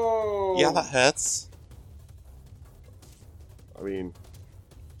 Oh. Yeah, that hits. I mean,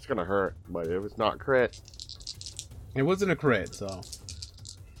 it's gonna hurt, but it was not crit. It wasn't a crit, so.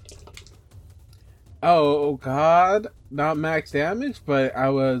 Oh God! Not max damage, but I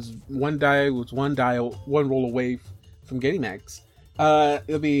was one roll away from getting max.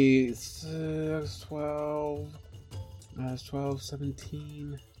 It'll be 6, 12,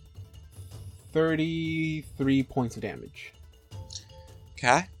 17, 33 points of damage.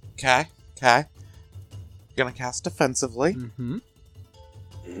 Okay. Gonna cast defensively. Mm-hmm.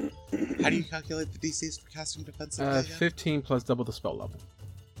 How do you calculate the DCs for casting defensively? again? 15 plus double the spell level.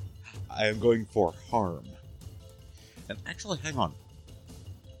 I am going for harm. And actually, hang on.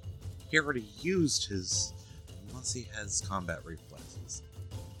 He already used his... Unless he has combat reflexes.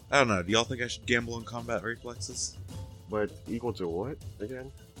 I don't know. Do y'all think I should gamble on combat reflexes? But equal to what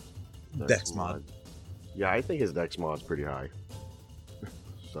again? Dex mod. Yeah, I think his dex mod's pretty high.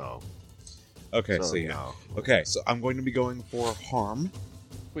 So. Okay, so yeah. no. Okay, so I'm going to be going for harm.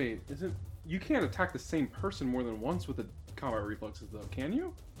 Wait, isn't you can't attack the same person more than once with a combat reflexes though. Can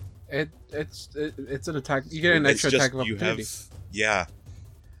you? It's an attack. You get an It's extra just attack of you opportunity. yeah.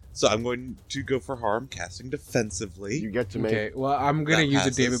 So I'm going to go for harm, casting defensively. You get to make. Okay, well, I'm gonna That use a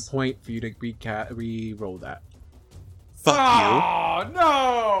passes. David point for you to re-roll that. Fuck Oh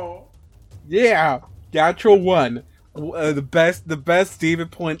no! Yeah, natural one. The best David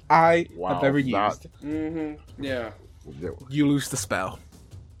point I Wow, have ever that- used. Mm-hmm. Yeah. You lose the spell.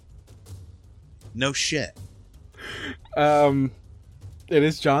 you. No shit. It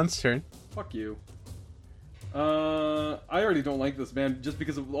is John's turn. Fuck you. I already don't like this man just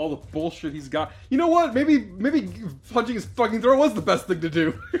because of all the bullshit he's got. You know what? Maybe punching his fucking throat was the best thing to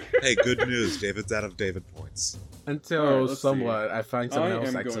do. Hey, good news. David's out of David points. Until Alright, let's somewhat I find I someone else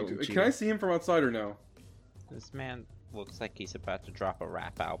am like going so to. Can I see him from outside or no? This man looks like he's about to drop a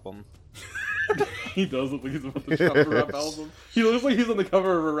rap album. He does look like he's about to drop a rap album. He looks like he's on the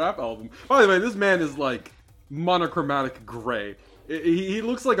cover of a rap album. By the way, this man is like monochromatic gray. He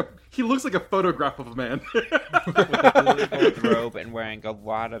looks like a photograph of a man. With a blue gold robe and wearing a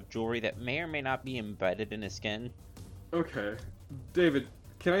lot of jewelry that may or may not be embedded in his skin. Okay, David,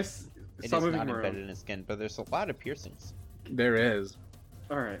 can I It stop is moving not him around? embedded in his skin, but there's a lot of piercings. There is.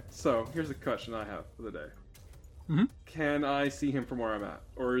 All right, so here's a question I have for the day. Mhm. Can I see him from where I'm at,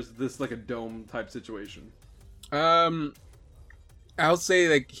 or is this like a dome type situation? I'll say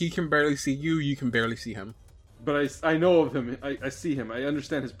like he can barely see you. You can barely see him. But I know of him. I see him. I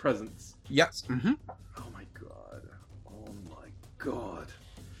understand his presence. Yes. Oh my god. Oh my god.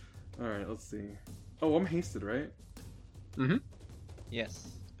 All right, let's see. Oh, I'm hasted, right? Yes,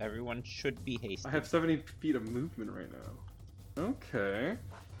 everyone should be hasty. I have 70 feet of movement right now. Okay,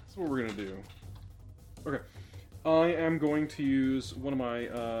 that's what we're gonna do. Okay, I am going to use one of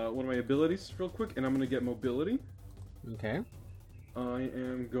my abilities real quick, and I'm gonna get mobility. Okay. I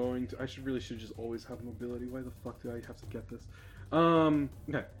am going to. I should just always have mobility. Why the fuck do I have to get this?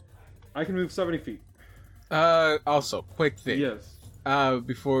 Okay, I can move 70 feet. Also, quick thing. Yes.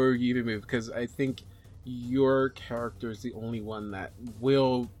 Before you even move, because I think your character is the only one that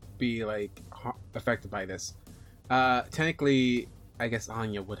will be like affected by this. Technically, I guess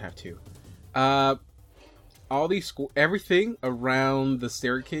Anya would have to. All these everything around the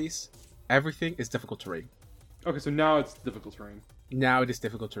staircase, everything is difficult terrain. Okay, so now it's difficult terrain. Now it is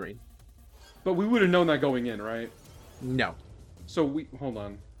difficult terrain. But we would have known that going in, right? No. So hold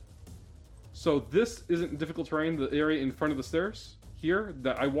on. So this isn't difficult terrain, the area in front of the stairs here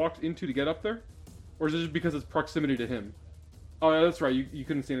that I walked into to get up there? Or is it just because it's proximity to him? Oh, yeah, that's right. You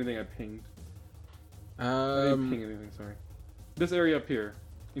couldn't see anything I pinged. I didn't ping anything, sorry. This area up here,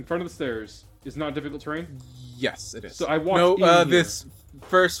 in front of the stairs, is not difficult terrain? Yes, it is. So I walked in here. This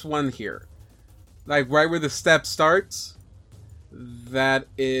first one here. Like right where the step starts. That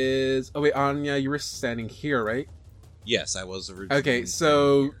is... Oh wait, Anya, you were standing here, right? Yes, I was originally. Okay,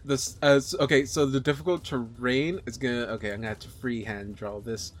 so this. Okay, so the difficult terrain is gonna. Okay, I'm gonna have to freehand draw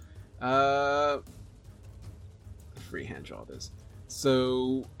this. Freehand draw this.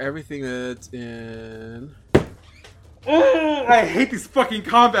 So everything that's in. Oh, I hate these fucking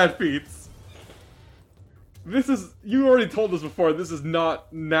combat feats! This is... You already told us before, this is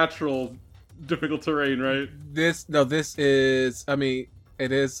not natural difficult terrain, right? This is. I mean,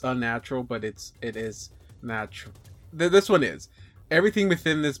 it is unnatural, but it is natural. This one is. Everything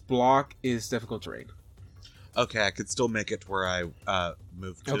within this block is difficult terrain. Okay, I could still make it to where I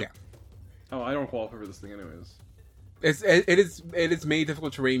moved to. Okay. Oh, I don't qualify for this thing anyways. It is made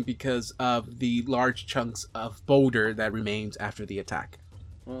difficult terrain because of the large chunks of boulder that remains after the attack.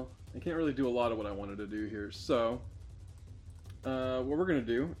 Well, I can't really do a lot of what I wanted to do here, so... what we're gonna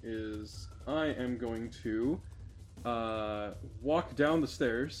do is... I am going to... walk down the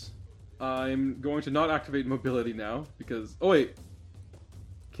stairs. I'm going to not activate mobility now, because... Oh, wait.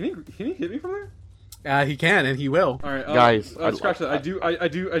 Can he hit me from there? He can, and he will. Alright, Guys, scratch that. I do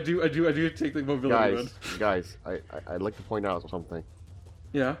take the mobility one. Guys, I'd like to point out something.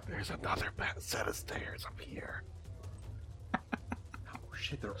 Yeah. There's another set of stairs up here. Oh,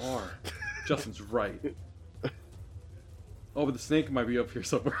 shit, there are. Justin's right. Oh, but the snake might be up here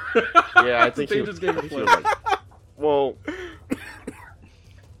somewhere. Yeah, I think they he just gave a he flip. was like, well,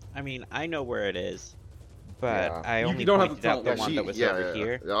 I mean, I know where it is, but Yeah. I You only don't have to pointed out tell- the one that was yeah, over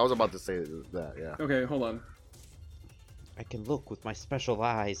here. I was about to say that. Yeah. Okay, hold on. I can look with my special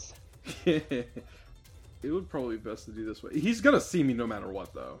eyes. It would probably be best to do this way. He's gonna see me no matter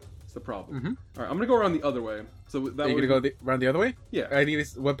what, though. It's the problem. Mhm. All right, I'm gonna go around the other way. So that Are you way gonna go around the other way? Yeah. I need.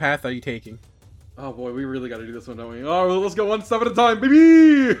 What path are you taking? Oh boy, we really got to do this one, don't we? Oh, well, let's go one step at a time,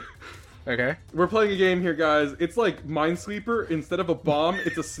 baby. Okay. We're playing a game here, guys. It's like Minesweeper. Instead of a bomb,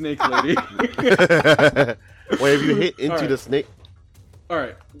 it's a snake lady. Wait, if you hit into Alright. the snake,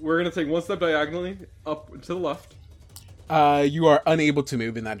 Alright, we're gonna take one step diagonally, up to the left. You are unable to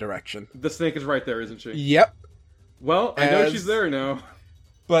move in that direction. The snake is right there, isn't she? Yep. Well, I know As- she's there now.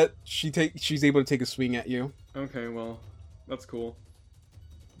 But she's able to take a swing at you. Okay, well, that's cool.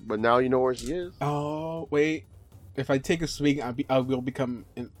 but now you know where she is. Oh wait, if I take a swing, I will become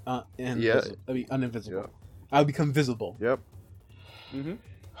I'll be uninvisible. Yeah. I'll become visible. Yep. Mm-hmm.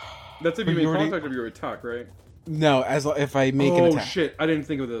 That's if But you make you already- contact of your attack, right? No, if I make an Oh attack. shit! I didn't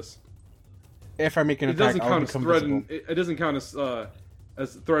think of this. If I make an It attack, doesn't I'll count as become threatened. visible. It doesn't count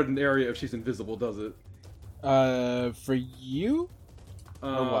as threatened area if she's invisible, does it? For you?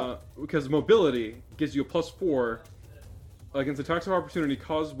 what? Because mobility gives you a +4 against attacks of opportunity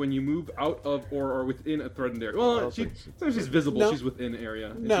caused when you move out of or are within a threatened area. I Well, don't she, think so. since she's visible, No. she's within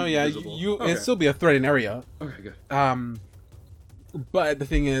area. and No, she's yeah, visible. you Okay. it'd still be a threatened area. Okay, good. But the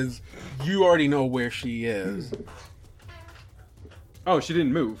thing is, you already know where she is. Oh, she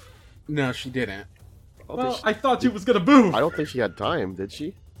didn't move. No, she didn't. Well, I thought she was gonna move. I don't think she had time, did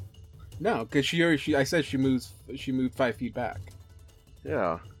she? No, because I said she moved 5 feet back.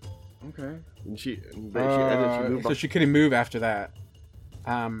 Yeah. Okay. And and then she moved. So she couldn't move after that.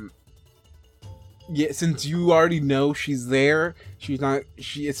 Yeah, since you already know she's there,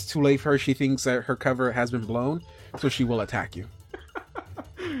 it's too late for her. She thinks that her cover has been blown, so she will attack you.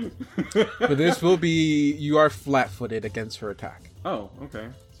 But this will be, you are flat-footed against her attack. Oh, okay.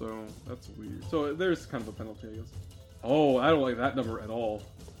 So that's weird. So there's kind of a penalty, I guess. Oh, I don't like that number at all.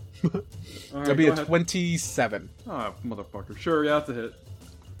 All It'll be go a ahead. 27. Ah, motherfucker. Sure, yeah, that's a hit.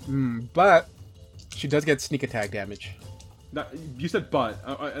 But she does get sneak attack damage. You said but.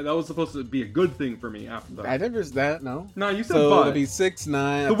 That was supposed to be a good thing for me after that. I never that, no. No, you said So but. it'll be 6,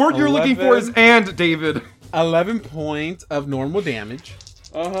 9. The word you're looking for is and, David. 11 points of normal damage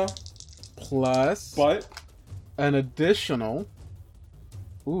Uh-huh. plus But? an additional.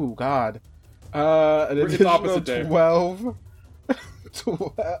 Ooh, God. An It's additional opposite day. 12.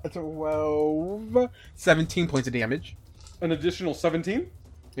 17 points of damage. An additional 17?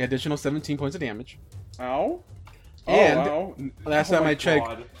 The additional 17 points of damage. Ow. And ow. last Oh time my I checked,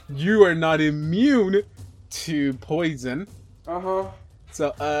 God. you are not immune to poison. Uh-huh.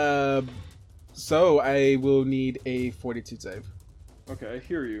 So I will need a 42 save. Okay, I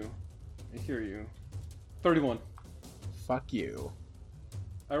hear you. 31. Fuck you.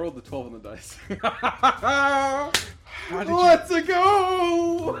 I rolled the 12 on the dice. How did you? Let's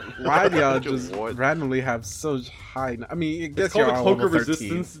go! Why do y'all just What? randomly have such high? I mean, I guess It's called you're a all cloak of level 13.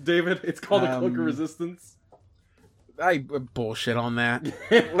 resistance, David. It's called a cloak of Um, resistance. I bullshit on that.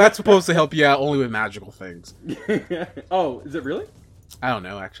 That's supposed to help you out only with magical things. Oh, is it really? I don't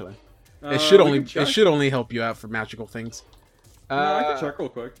know actually. We It should can check. only help you out for magical things. I can check real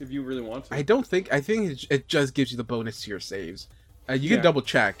quick if you really want to. I think it just gives you the bonus to your saves. You Yeah. can double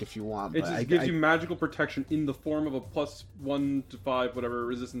check if you want. It but just gives you magical protection in the form of a +1 to 5 whatever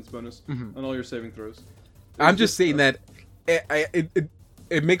resistance bonus Mhm. on all your saving throws. I'm just saying that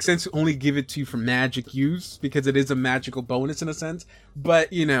it makes sense to only give it to you for magic use because it is a magical bonus in a sense.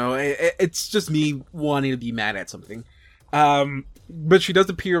 But you know, it's just me wanting to be mad at something. But she does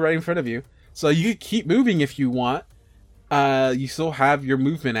appear right in front of you, so you can keep moving if you want. You still have your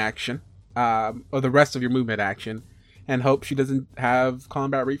movement action, or the rest of your movement action, and hope she doesn't have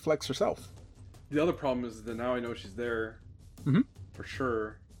combat reflex herself. The other problem is that now I know she's there Mhm. for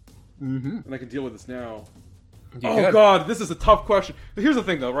sure, Mm-hmm. and I can deal with this now. You Oh could. God, this is a tough question. But here's the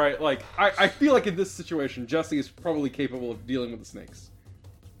thing, though, right? Like, I feel like in this situation, Jesse is probably capable of dealing with the snakes,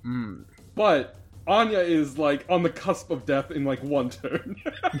 Mm. but Anya is like on the cusp of death in like one turn,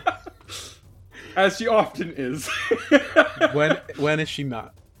 as she often is. When is she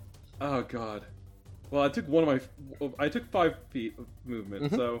not? Oh God. Well, I took 5 feet of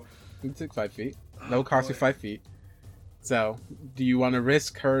movement, Mhm. so You took 5 feet. That will cost you 5 feet. So, do you want to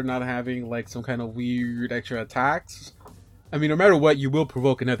risk her not having like some kind of weird extra attacks? I mean, no matter what, you will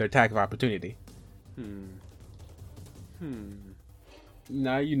provoke another attack of opportunity.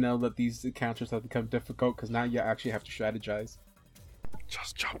 Now you know that these encounters have become difficult because now you actually have to strategize.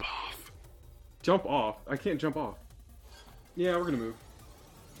 Just jump off. Jump off. I can't jump off. Yeah, we're gonna move.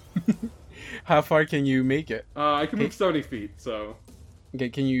 How far can you make it? I can move 70 feet, so Okay,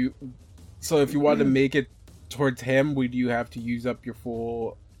 can you? So, if you want to make it towards him, would you have to use up your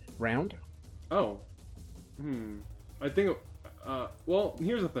full round? oh, I think. Well,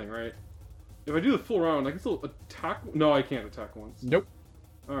 here's the thing, right? If I do the full round, I can still attack. No, I can't attack once. Nope.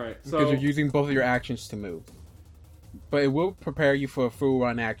 All right, Because so you're using both of your actions to move. but it will prepare you for a full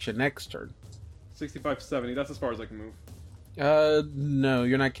run action next turn. 65, 70. That's as far as I can move. No,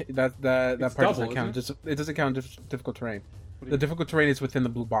 you're not. That It's part double, doesn't count. isn't It doesn't count difficult terrain. What do The you- difficult terrain is within the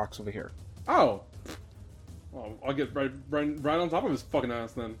blue box over here. Oh. Well, I'll get right on top of his fucking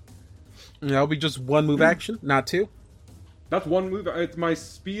ass then. And that'll be just one move action, not two. That's one move. My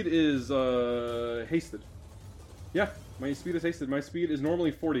speed is hasted. Yeah, my speed is hasted. My speed is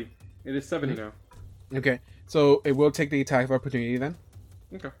normally 40. It is 70 now. Okay, so it will take the attack of opportunity then.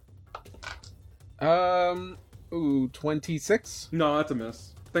 Okay. 26. No, that's a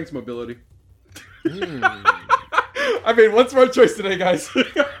miss. Thanks, mobility. Hmm. I made one smart choice today, guys.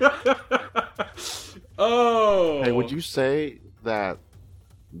 Oh. Hey, would you say that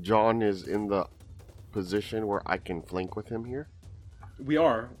John is in the position where I can flank with him here? We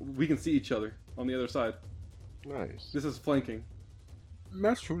are. We can see each other on the other side. Nice. This is flanking.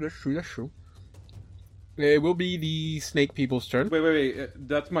 That's true. That's true. That's true. It will be the snake people's turn. Wait.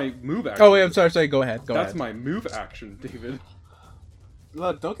 That's my move action. Oh wait, I'm sorry. Go ahead. Go That's ahead. my move action, David.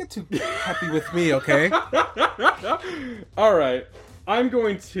 Look, don't get too happy with me, okay? All right. I'm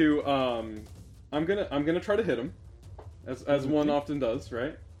going to I'm gonna try to hit him, as one often does,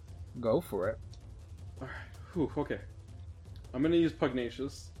 right? Go for it. All right. Whew, okay. I'm gonna use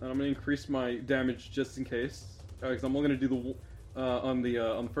Pugnacious, and I'm gonna increase my damage just in case, because I'm only gonna do the on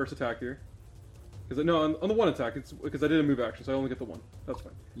the first attack here. Because on the one attack, it's because I did a move action, so I only get the one. That's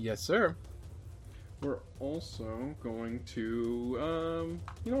fine. Yes, sir. We're also going to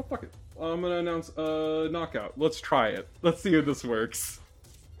you know, fuck it. I'm gonna announce a knockout. Let's try it. Let's see if this works.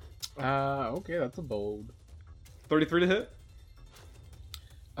 Okay, that's a bold. 33 to hit.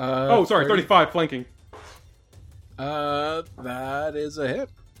 Oh, Sorry, 35 flanking. That is a hit.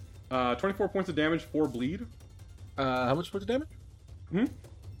 24 points of damage, 4 bleed. How much points of damage? Hmm?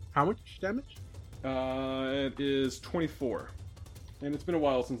 How much damage? It is 24. And it's been a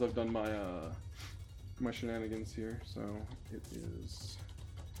while since I've done my shenanigans here, so it is.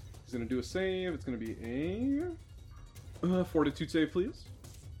 He's gonna do a save. It's gonna be a fortitude save, please.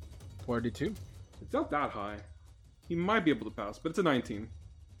 42. It's not that high. He might be able to pass, but it's a 19.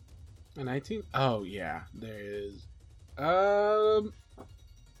 A 19? Oh, yeah. There is.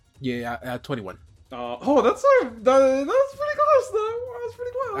 Yeah, 21. That's pretty close, though. That's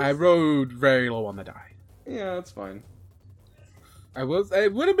pretty close. I rolled very low on the die. Yeah, that's fine. It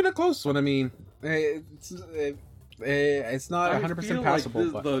would have been a close one. I mean, it's not I 100% feel passable.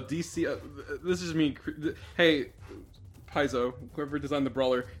 like but the DC. This is me. Hey, Paizo, whoever designed the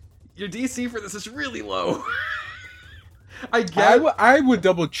brawler, your DC for this is really low. I get. I would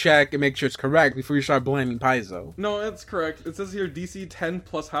double check and make sure it's correct before you start blaming Paizo. No, that's correct. It says here DC 10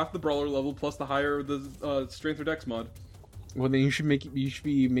 plus half the brawler level plus the higher the strength or dex mod. Well, then you should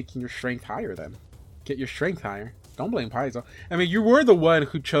be making your strength higher. Then get your strength higher. Don't blame Paizo. I mean, you were the one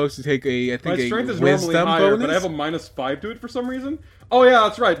who chose to take My a strength is wisdom normally higher, bonus. but I have a -5 to it for some reason. Oh yeah,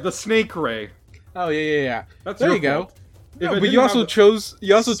 that's right. The snake ray. Oh yeah. That's There your you go. fault. If No, I but didn't you also have the- chose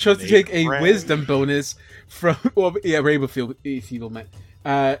to take a Snake wisdom bonus from Rainbow Feeblement.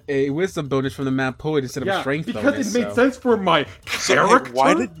 A wisdom bonus from the map poet instead of a strength because bonus. it made so. sense for my So, character. hey,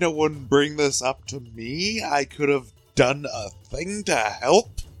 why did no one bring this up to me? I could have done a thing to help.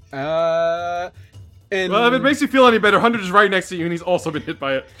 And Well, if it makes you feel any better, 100 is right next to you, and he's also been hit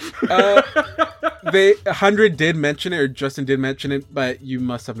by it. 100 did mention it, or Justin did mention it, but you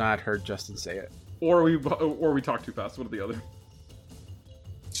must have not heard Justin say it. or we talk too fast. One or the other.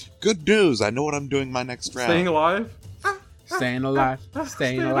 Good news. I know what I'm doing my next round. Staying alive. Staying alive,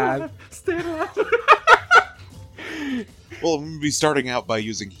 staying alive. Staying alive. Well, I'm going to be starting out by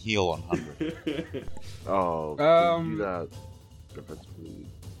using heal on 100. Oh, Um, do that defensively.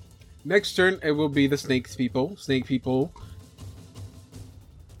 Next turn, it will be the snakes people. Snake people.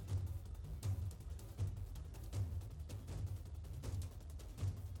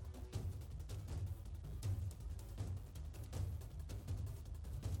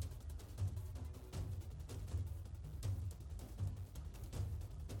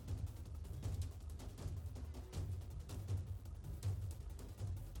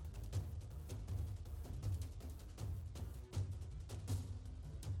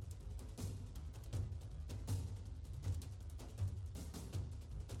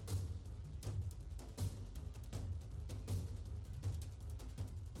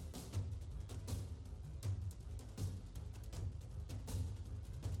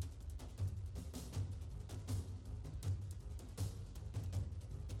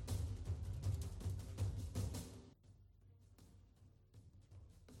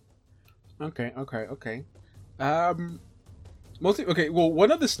 Okay. Mostly, okay. Well,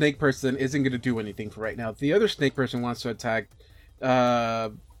 one of the snake person isn't going to do anything for right now. The other snake person wants to attack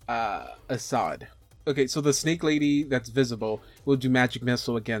Assad. Okay, so the snake lady that's visible will do magic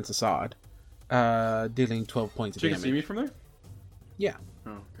missile against Assad, dealing 12 points of She can damage. see me from there? Yeah.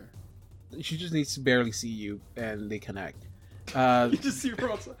 Oh, okay. She just needs to barely see you, and they connect. You just see her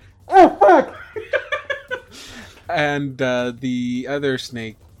from outside. Oh, fuck! And the other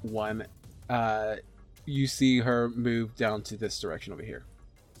snake one, you see her move down to this direction over here.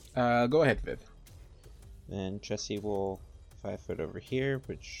 Go ahead, Viv. Then Jesse will 5 foot over here,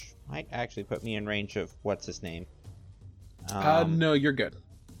 which might actually put me in range of what's his name. No, you're good.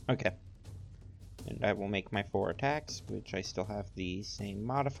 Okay. And I will make my 4 attacks, which I still have the same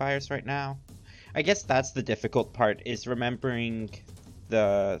modifiers right now. I guess that's the difficult part, is remembering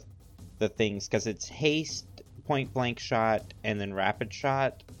the things, because it's haste, point blank shot, and then rapid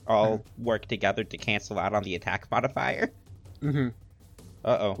shot all work together to cancel out on the attack modifier. Mm-hmm.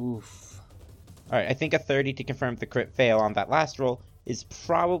 Uh-oh. Oof. Alright, I think a 30 to confirm the crit fail on that last roll is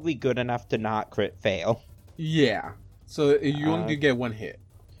probably good enough to not crit fail. Yeah. So you only get one hit.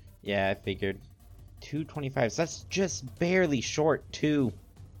 Yeah, I figured. 225s, that's just barely short, too.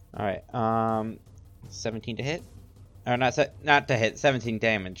 Alright, 17 to hit? Or not to hit, 17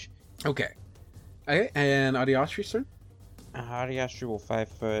 damage. Okay. Okay, and Adiastri's turn? Ariashri will 5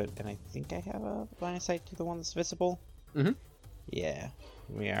 foot, and I think I have a line of sight to the one that's visible. Mhm. Yeah,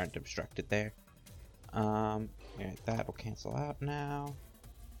 we aren't obstructed there. Yeah, that will cancel out now.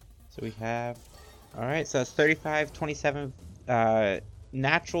 So we have... Alright, so that's 35, 27,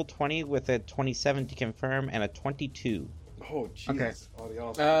 natural 20 with a 27 to confirm, and a 22. Oh, jeez. Okay. Oh, the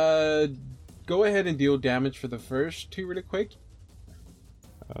awesome. Go ahead and deal damage for the first 2 really quick,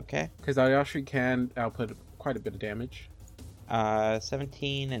 Okay. because Adiastri can output quite a bit of damage.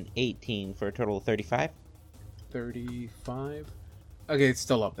 17 and 18 for a total of 35. 35. Okay, it's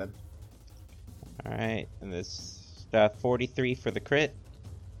still up then. Alright, and this 43 for the crit.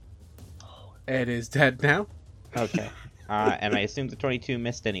 It is dead now. Okay. And I assume the 22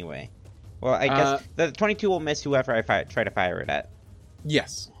 missed anyway. Well, I guess the 22 will miss whoever I try to fire it at.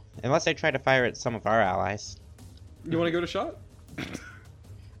 Yes. Unless I try to fire at some of our allies. You want to go to shot?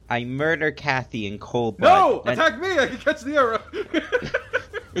 I murder Kathy in cold blood. No! Attack me! I can catch the arrow!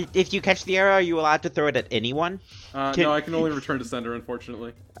 If you catch the arrow, are you allowed to throw it at anyone? No, I can only return to sender,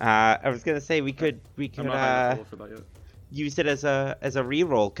 unfortunately. I was gonna say we could I'm not high enough level for that yet. use it as a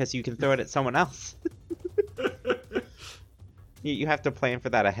reroll because you can throw it at someone else. You have to plan for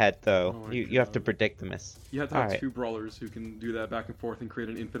that ahead, though. Oh my You have to God. predict the miss. You have to have Alright. 2 brawlers who can do that back and forth and create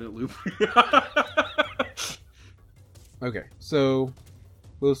an infinite loop. Okay, so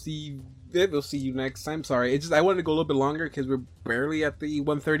we'll see. We'll see you next time. Sorry, it's just I wanted to go a little bit longer because we're barely at the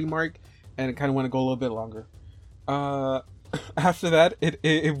 1:30 mark, and I kind of want to go a little bit longer. After that,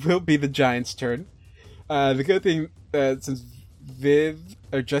 it will be the Giants' turn. The good thing since Viv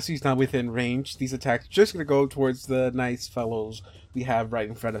or Jesse's not within range, these attacks are just gonna go towards the nice fellows we have right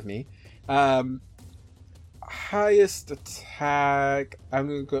in front of me. Highest attack,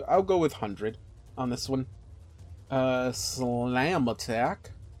 I'll go with 100 on this one. Slam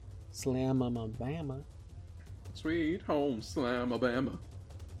attack. Slam-a-ma-bama. Sweet home slam-a-bama.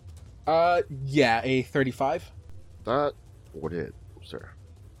 Yeah, a 35. That would hit, sir.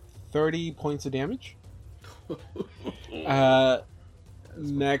 30 points of damage.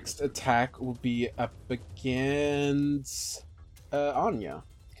 Next attack will be up against Anya.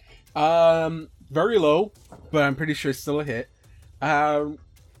 Very low, but I'm pretty sure it's still a hit.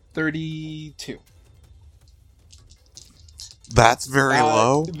 32. That's very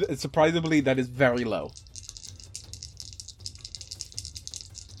low. Surprisingly, that is very low.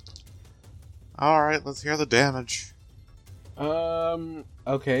 Alright, let's hear the damage.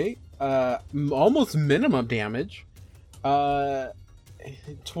 Okay. Almost minimum damage.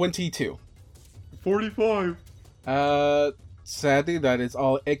 22. 45. Sadly, that is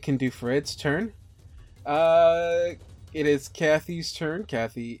all it can do for its turn. It is Kathy's turn.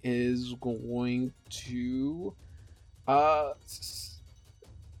 Kathy is going to...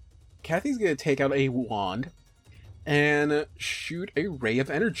 Kathy's gonna take out a wand and shoot a ray of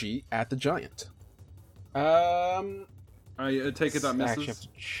energy at the giant. I take it that I actually have misses. to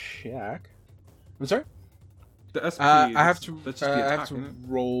check. I'm sorry. The SP. I have to. That's just the I attack, have to isn't it?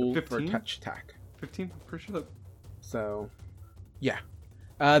 roll for 15? touch attack. 15. Pretty sure that. So, yeah,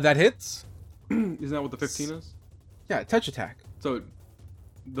 that hits. Isn't that what the 15 is? Yeah, touch attack. So,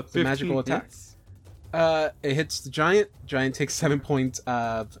 the a 15 magical attack. hits? It hits the giant. Giant takes 7 points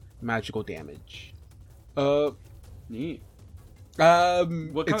of magical damage. Neat.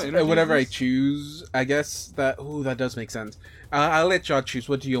 What kind it's of energy whatever is I this? choose. I guess that. Ooh, that does make sense. I'll let y'all choose.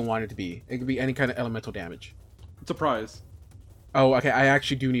 What do you want it to be? It could be any kind of elemental damage. Surprise. Oh, okay. I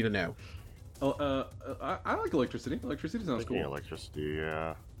actually do need to know. I like electricity. Electricity sounds Thinking cool. electricity,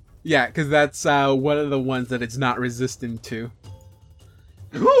 yeah. Yeah, because that's one of the ones that it's not resistant to.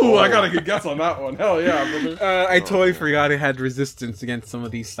 Ooh, I got a good guess on that one. Hell yeah, brother. I totally forgot it had resistance against some of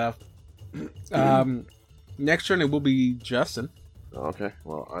these stuff. Next turn it will be Justin. Okay,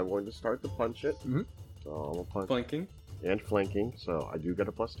 well, I'm going to start to punch it. Mhm. So I'm going to punch Flanking. and flanking, so I do get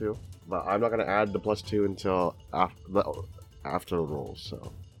a +2. But I'm not going to add the +2 until after the rolls,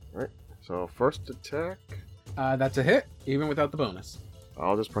 so. Alright, so first attack, That's a hit, even without the bonus.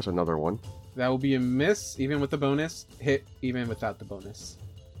 I'll just press another one. That will be a miss, even with the bonus. Hit, even without the bonus.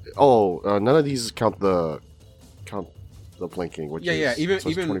 Oh, none of these count the flanking, which Yeah, is yeah. so it's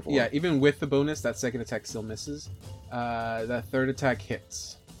Even 24. yeah, even with the bonus, that second attack still misses. That third attack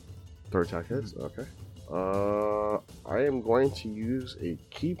hits. Third attack hits. Okay. I am going to use a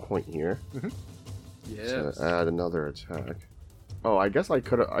key point here Yes. to add another attack. Oh, I guess I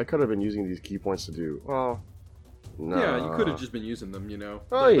could have been using these key points to do. Well, no. Yeah, you could have just been using them, you know. Oh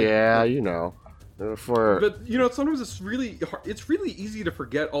But, like, yeah, you know, for But you know, sometimes it's really hard. It's really easy to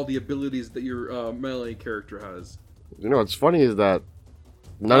forget all the abilities that your melee character has. you know, what's funny is that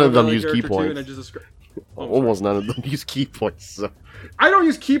none of them Melee use key character too, and I points. just descri- Oh, I'm Almost none of them use key points. So. I don't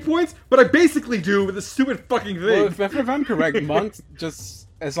use key points, but I basically do with this stupid fucking thing. Well, if I'm correct, monks just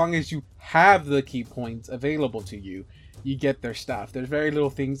as long as you have the key points available to you, you get their stuff. There's very little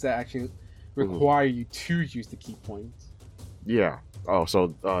things that actually require you to use the key points. Yeah. Oh,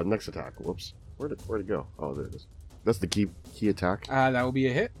 so next attack. Whoops. Where'd it go? Oh, there it is. That's the key attack. That will be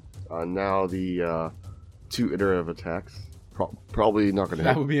a hit. Now the 2 iterative attacks. Probably not going to That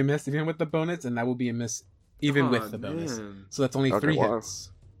hit. will be a miss even with the bonus, and that will be a miss even with Aw, the bonus. man. So that's only Okay, 3 wow.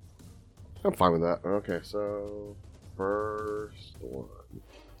 hits. I'm fine with that. Okay, so first one.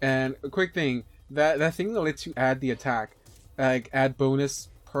 And a quick thing, that thing that lets you add the attack, like add bonus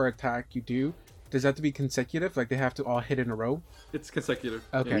per attack you do, does that have to be consecutive? Like they have to all hit in a row? It's consecutive.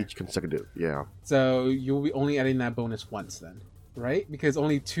 Okay. Each consecutive. Yeah. So you'll be only adding that bonus once then, right? Because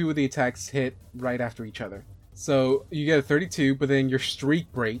only 2 of the attacks hit right after each other. So you get a 32, but then your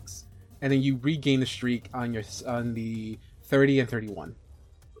streak breaks, and then you regain the streak on the 30 and 31.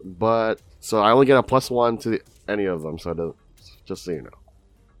 But so I only get a +1 to any of them. So just so you know,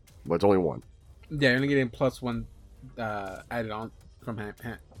 but it's only 1. Yeah, you're only getting +1 added on from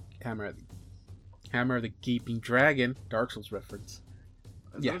Hammer of the Gaping Dragon, Dark Souls reference. Is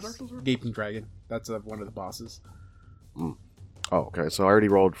that a Yes, Dark Souls reference? Gaping Dragon. That's one of the bosses. Oh, okay. So I already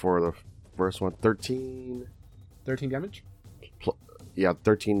rolled for the first one. 13. 13 damage. Yeah,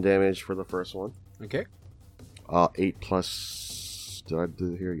 13 damage for the first one. Okay. 8 plus. Did I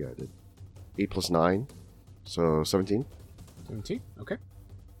do it here? Yeah, I did. 8 plus 9, so 17. 17. Okay.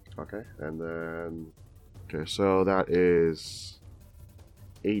 Okay, and then okay, so that is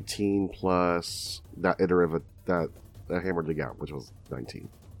 18 plus that iterative that hammered the gap, which was 19.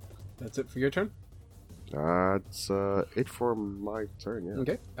 That's it for your turn. That's it for my turn. Yeah.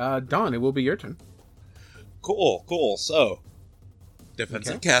 Okay. Dawn, it will be your turn. Cool. So,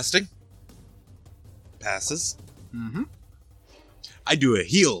 defensive Okay. casting passes. Mm-hmm. I do a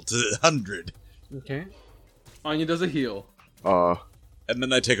heal to 100, Okay. Anya does a heal. and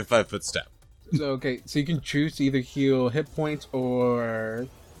then I take a 5-foot step. So you can choose to either heal hit points or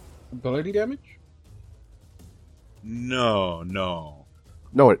ability damage. No.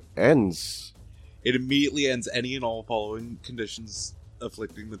 No, it ends. It immediately ends any and all following conditions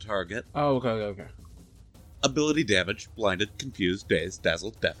afflicting the target. Oh, okay. Ability damage: blinded, confused, dazed,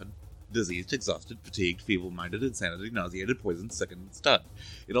 dazzled, deafened, diseased, exhausted, fatigued, feeble-minded, insanity, nauseated, poisoned, sickened, and stunned.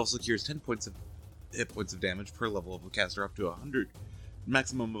 It also cures 10 points of hit points of damage per level of a caster up to 100,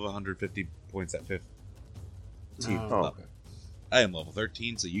 maximum of 150 points at 15th Oh, level. okay. I am level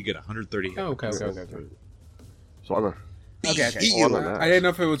 13, so you get 130 hit Okay. points. So I'm a. Okay. Heal. Oh, I'm a I didn't know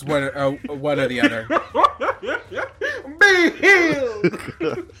if it was one or the other. Be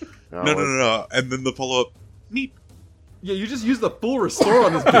healed! No. And then the follow-up, meep. Yeah, you just used the full restore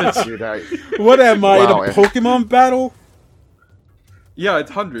on this bitch. Dude, I What am I Wow, in a Pokemon battle? Yeah, it's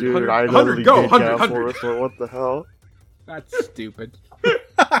 100. dude, 100, I 100, literally go, did 100, cancel 100. restore. What the hell? That's stupid.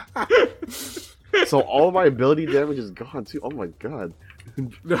 So all my ability damage is gone too. Oh my god.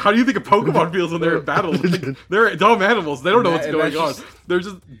 How do you think a Pokemon feels when they're in battle? Like, they're dumb animals. They don't know what's And going that's on. just- They're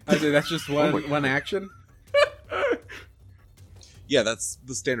just... I say that's just my one action. Yeah, that's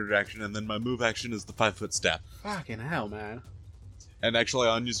the standard action, and then my move action is the 5-foot step. Fucking hell, man. And actually,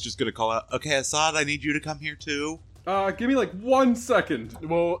 Anya's just gonna call out, "Okay, Assad, I need you to come here too." Give me like 1 second.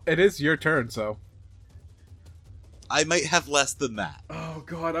 Well, it is your turn, so. I might have less than that. Oh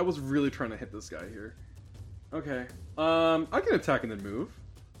god, I was really trying to hit this guy here. Okay. I can attack and then move.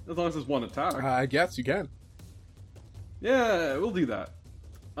 As long as there's one attack. I guess you can. Yeah, we'll do that.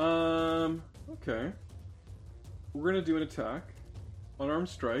 Okay. We're gonna do an attack. Unarmed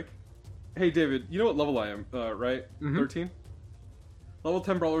strike. Hey, David, you know what level I am, right? Mhm. 13? Level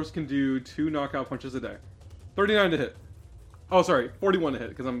 10 brawlers can do 2 knockout punches a day. 39 to hit. Oh, sorry, 41 to hit,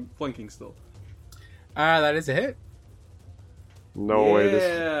 because I'm flanking still. That is a hit. No way.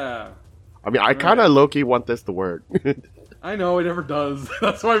 This. Yeah! I mean, I kind of low-key want this to work. I know, it never does.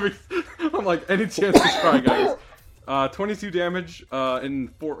 That's why I'm like, any chance to try, guys. 22 damage,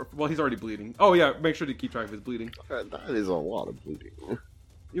 and 4... Well, he's already bleeding. Oh, yeah, make sure to keep track of his bleeding. That is a lot of bleeding.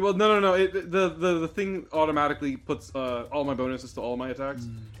 Well, no. The thing automatically puts all my bonuses to all my attacks.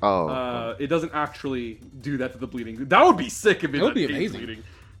 Oh. It doesn't actually do that to the bleeding. That would be sick if it would be did amazing. bleeding.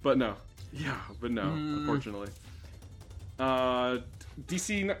 But no. Yeah, but no, unfortunately.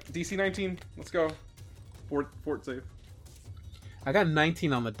 DC 19. Let's go. Fort save. I got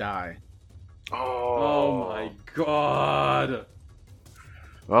 19 on the die. Oh my god.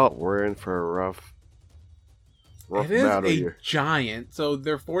 Well, we're in for a rough It is battle a here. giant, so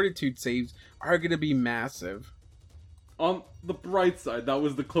their fortitude saves are going to be massive. On the bright side, that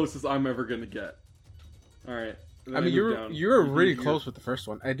was the closest I'm ever gonna get. All right. I mean, you were really close with the first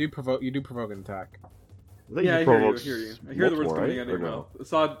one. You do provoke an attack. Yeah, I hear you. I hear the words coming out of your no?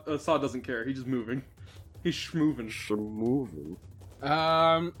 mouth. Assad doesn't care. He's just moving. He's schmoving. Moving.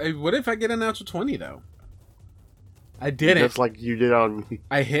 What if I get a natural 20 though? I didn't. Just like you did on me.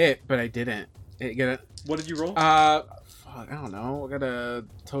 I hit, but I didn't. Get it? What did you roll? Fuck, I don't know. I got a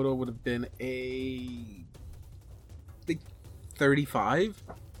total would have been I think 35.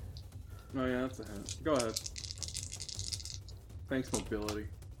 Oh yeah, that's a hit. Go ahead. Thanks, mobility.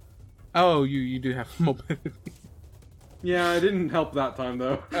 Oh, you do have mobility. Yeah, it didn't help that time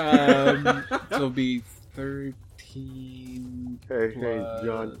though. So it'll be 13. Hey, plus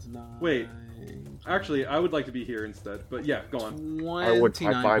John. 9, Wait. Actually, I would like to be here instead. But yeah, go on. I would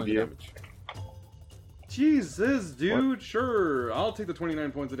 29 high-five points you. damage. Jesus, dude. Sure, I'll take the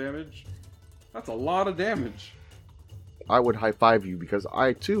 29 points of damage. That's a lot of damage. I would high five you because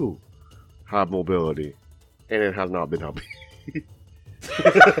I too have mobility, and it has not been helping.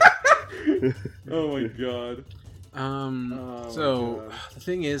 Oh my god. So my God. the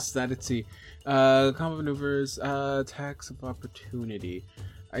thing is that let's see, combo maneuvers, attacks of opportunity.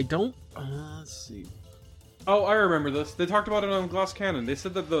 I don't. Let's see. Oh, I remember this. They talked about it on Glass Cannon. They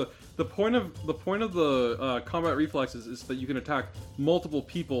said that the point of the combat reflexes is that you can attack multiple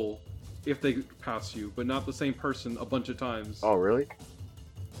people if they pass you, but not the same person a bunch of times. Oh, really?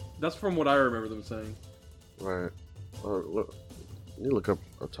 That's from what I remember them saying. Right. Look, you look up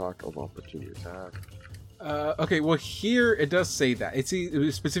attack of opportunity attack. Okay, well here it does say that it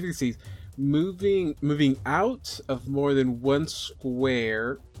specifically says moving out of more than one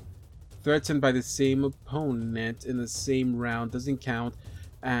square threatened by the same opponent in the same round doesn't count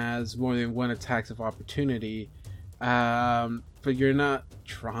as more than one attacks of opportunity. But you're not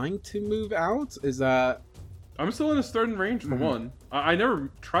trying to move out? Is that... I'm still in a starting range for one. I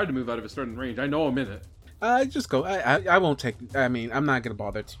never tried to move out of a starting range. I know I'm in it. Just go. I won't take... I mean, I'm not going to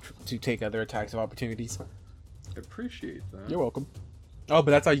bother to take other attacks of opportunities. I appreciate that. You're welcome. Oh, but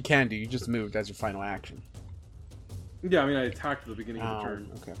that's all you can do. You just moved as your final action. Yeah, I mean, I attacked at the beginning of the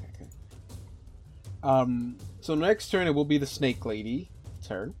turn. Okay. So next turn it will be the Snake Lady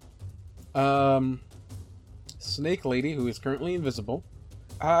turn. Snake Lady, who is currently invisible.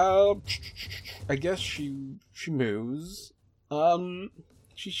 I guess she moves.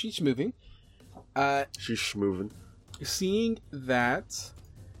 She's moving. She's schmoving. Seeing that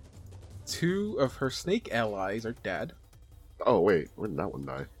two of her snake allies are dead. Oh wait, when did that one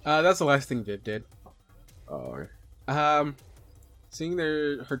die? That's the last thing Viv did. Oh, okay. Seeing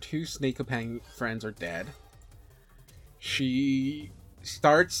her two snake companion friends are dead, she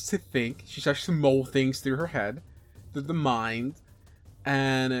starts to think. She starts to mull things through her head, through the mind,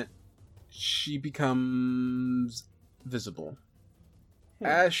 and she becomes visible.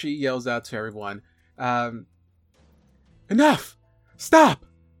 As she yells out to everyone, "Enough! Stop!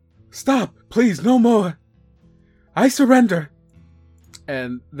 Stop! Please, no more! I surrender!"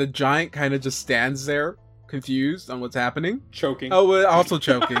 And the giant kind of just stands there, confused on what's happening. Choking. Oh, also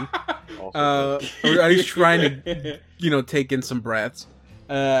choking. Also, Or at least trying to, take in some breaths.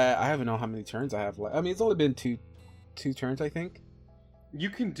 I don't know how many turns I have left. I mean, it's only been two turns, I think. You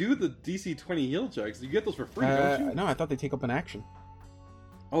can do the DC 20 heal checks. You get those for free, don't you? No, I thought they take up an action.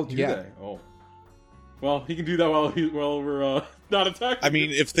 Oh, do yeah. they? Oh. Well, he can do that while we're not attacking. I mean,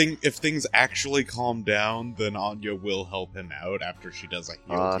 if things actually calm down, then Anya will help him out after she does a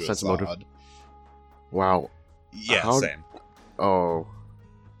heal to sense of motive. Assad. Wow. Yeah, How- same. Oh.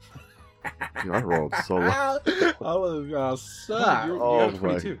 Dude, I rolled so low. I was gonna suck. You Oh got a my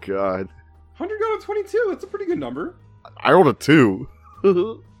 22. god. 100 got a 22. That's a pretty good number. I rolled a 2.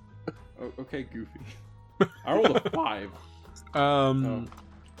 Oh, okay, Goofy. I rolled a 5.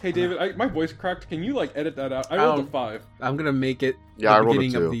 Hey, David, my voice cracked. Can you, like, edit that out? I rolled a 5. I'm gonna make it Yeah, I the rolled a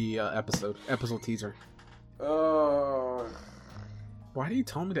beginning 2. of the episode teaser. Why do you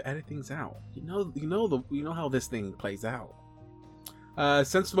tell me to edit things out? You know how this thing plays out.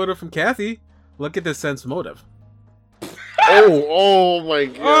 Sense motive from Kathy. Look at this sense motive. Oh my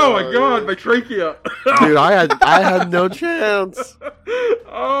god. Oh my god, my trachea. Dude, I had no chance.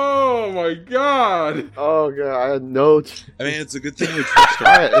 Oh my god. Oh god, I had no I mean, it's a good thing we trust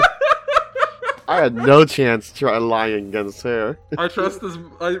her. I had no chance trying lying against her. I trust this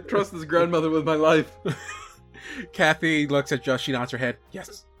grandmother with my life. Kathy looks at Josh. She nods her head.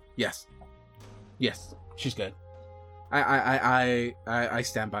 Yes. She's good. I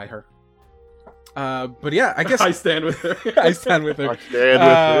stand by her. But yeah, I guess I stand with her. I stand with her. I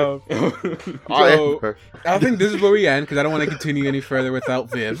stand with her. I am So her. I think this is where we end because I don't want to continue any further without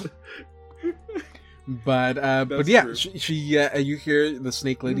Viv. But That's yeah, true. she you hear the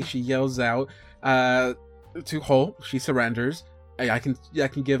snake lady. She yells out to Hull. She surrenders. I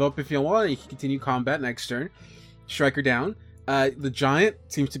can give up if you want. You can continue combat next turn. Strike her down. The giant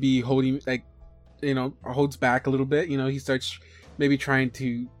seems to be holding, like, holds back a little bit. He starts maybe trying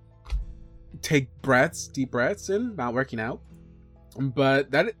to take deep breaths in, not working out.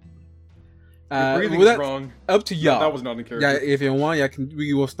 But that Your breathing's well, that's wrong. up to y'all. That was not in character. Yeah, if you want,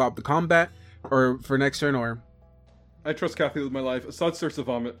 we will stop the combat or for next turn or. I trust Kathy with my life. Assad starts to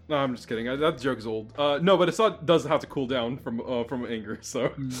vomit. No, I'm just kidding. That joke is old. No, but Assad does have to cool down from anger.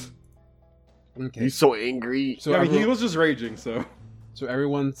 So Okay. He's so angry. So yeah, I mean, he everyone, was just raging. So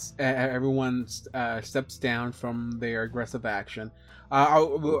everyone steps down from their aggressive action.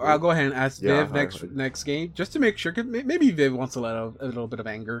 I'll go ahead and ask Yeah, Viv next game just to make sure. 'Cause maybe Viv wants to let out a little bit of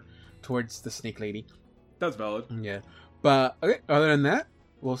anger towards the snake lady. that's valid. Yeah, but okay. Other than that,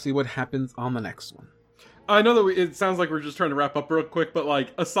 we'll see what happens on the next one. I know that it sounds like we're just trying to wrap up real quick, but like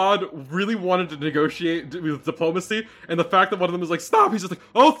Assad really wanted to negotiate with diplomacy, and the fact that one of them is like, "Stop!" He's just like,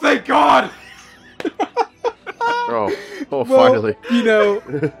 "Oh, thank God!" Oh, Well, finally. you know,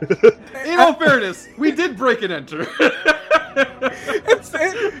 In all fairness, we did break and enter.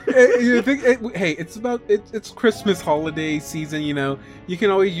 it's Christmas holiday season. You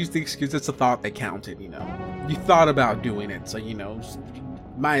can always use the excuse it's a thought that counted. You thought about doing it, so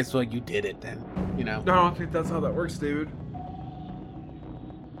might as well you did it then. No, I don't think that's how that works, David.